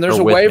 Well, listen, there's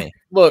a waiver.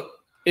 Look,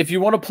 if you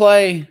want to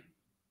play,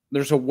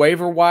 there's a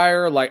waiver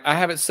wire. Like I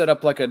have it set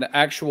up like an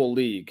actual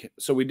league.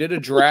 So we did a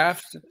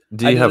draft.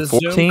 Do you have 4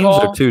 teams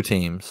or 2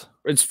 teams?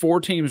 It's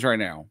 4 teams right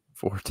now.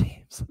 4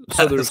 teams.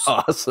 So there's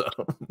awesome.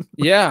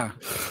 Yeah.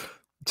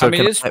 So I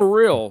mean, it's for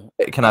real.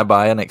 Can I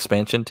buy an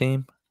expansion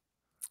team?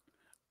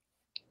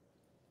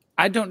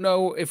 I don't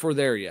know if we're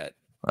there yet.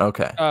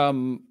 Okay.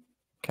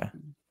 Okay.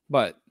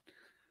 But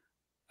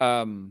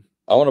I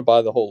want to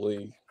buy the whole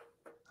league.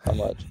 How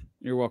much?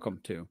 You're welcome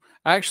to.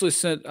 I actually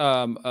sent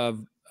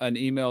an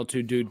email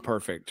to Dude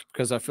Perfect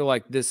because I feel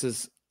like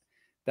that's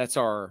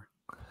our.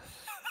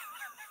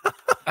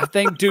 I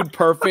think Dude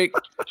Perfect.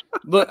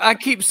 Look, I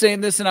keep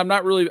saying this, and I'm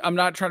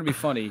not trying to be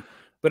funny,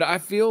 but I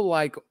feel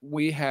like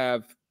we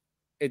have.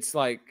 It's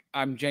like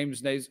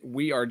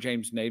we are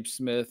James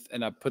Naismith,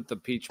 and I put the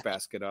peach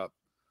basket up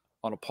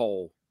on a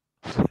pole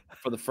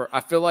for the first.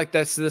 I feel like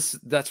that's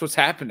what's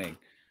happening,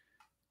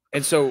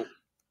 and so.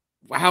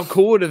 How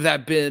cool would have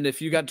that been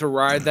if you got to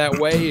ride that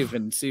wave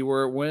and see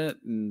where it went?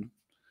 And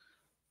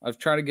I've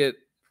tried to get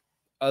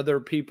other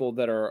people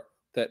that are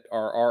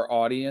our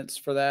audience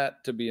for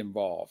that to be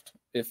involved.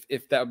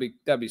 If that'd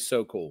be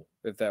so cool.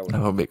 If that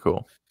would be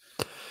cool.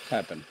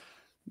 Happen.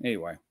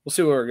 Anyway, we'll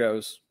see where it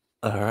goes.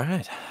 All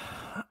right.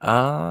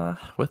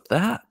 With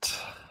that,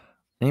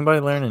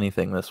 anybody learn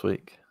anything this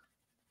week?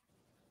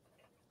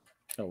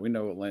 Oh, we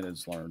know what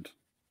Landon's learned.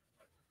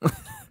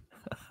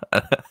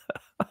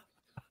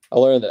 I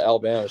learned that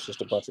Alabama is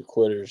just a bunch of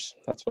quitters.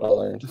 That's what I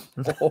learned.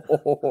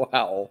 Oh,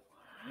 wow.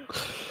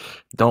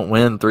 Don't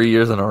win 3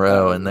 years in a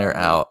row and they're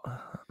out.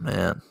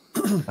 Man,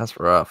 that's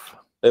rough.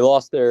 They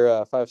lost their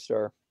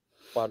 5-star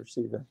wide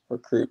receiver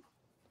recruit.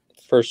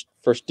 First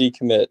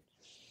decommit.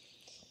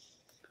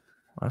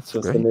 That's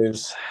great. The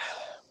news.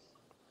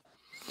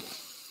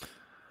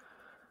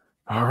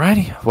 All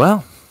righty.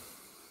 Well,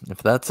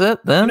 if that's it,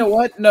 then. You know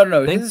what?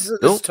 No. This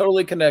is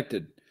totally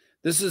connected.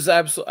 This is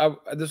absolutely.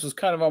 This was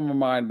kind of on my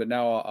mind, but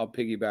now I'll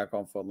piggyback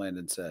off what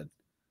Landon said.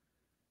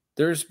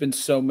 There's been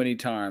so many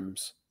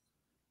times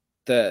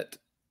that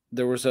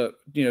there was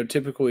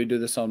typically we do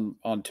this on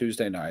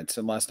Tuesday nights,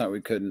 and last night we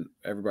couldn't.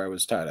 Everybody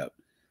was tied up.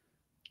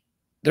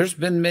 There's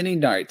been many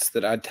nights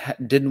that I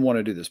didn't want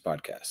to do this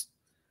podcast,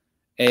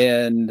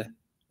 and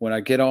when I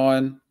get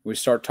on, we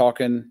start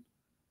talking.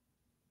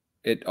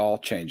 It all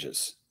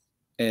changes,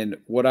 and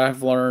what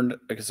I've learned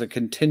is a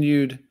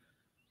continued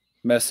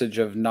message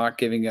of not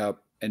giving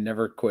up and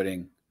never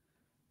quitting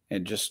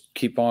and just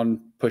keep on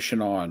pushing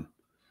on.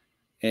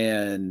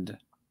 And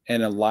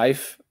in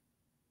life,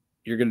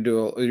 you're going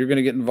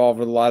to get involved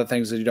with a lot of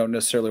things that you don't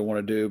necessarily want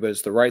to do, but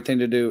it's the right thing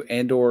to do.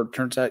 And, or it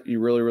turns out you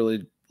really,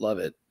 really love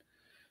it.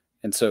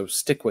 And so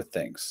stick with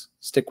things,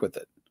 stick with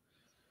it.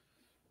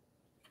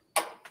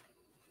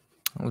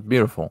 It was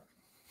beautiful.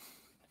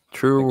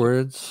 Truer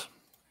words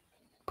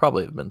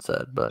probably have been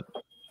said, but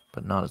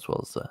not as well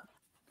as that.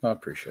 I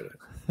appreciate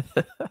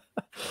it.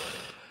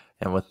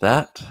 And with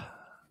that,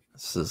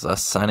 this is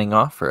us signing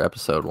off for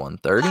episode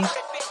 130.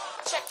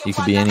 You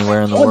could be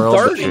anywhere in the world.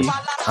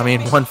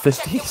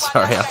 150.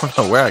 Sorry, I don't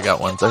know where I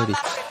got 130.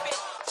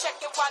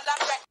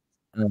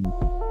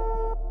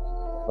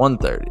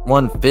 130.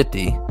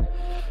 150.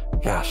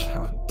 Gosh,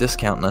 I'm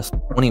discounting us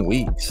 20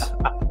 weeks.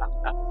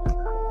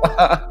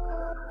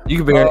 You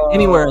could be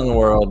anywhere in the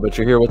world, but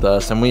you're here with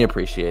us, and we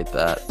appreciate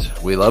that.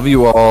 We love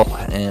you all,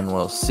 and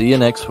we'll see you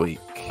next week.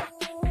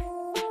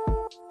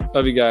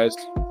 Love you guys.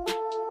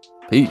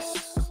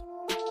 Peace.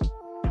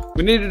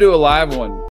 We need to do a live one.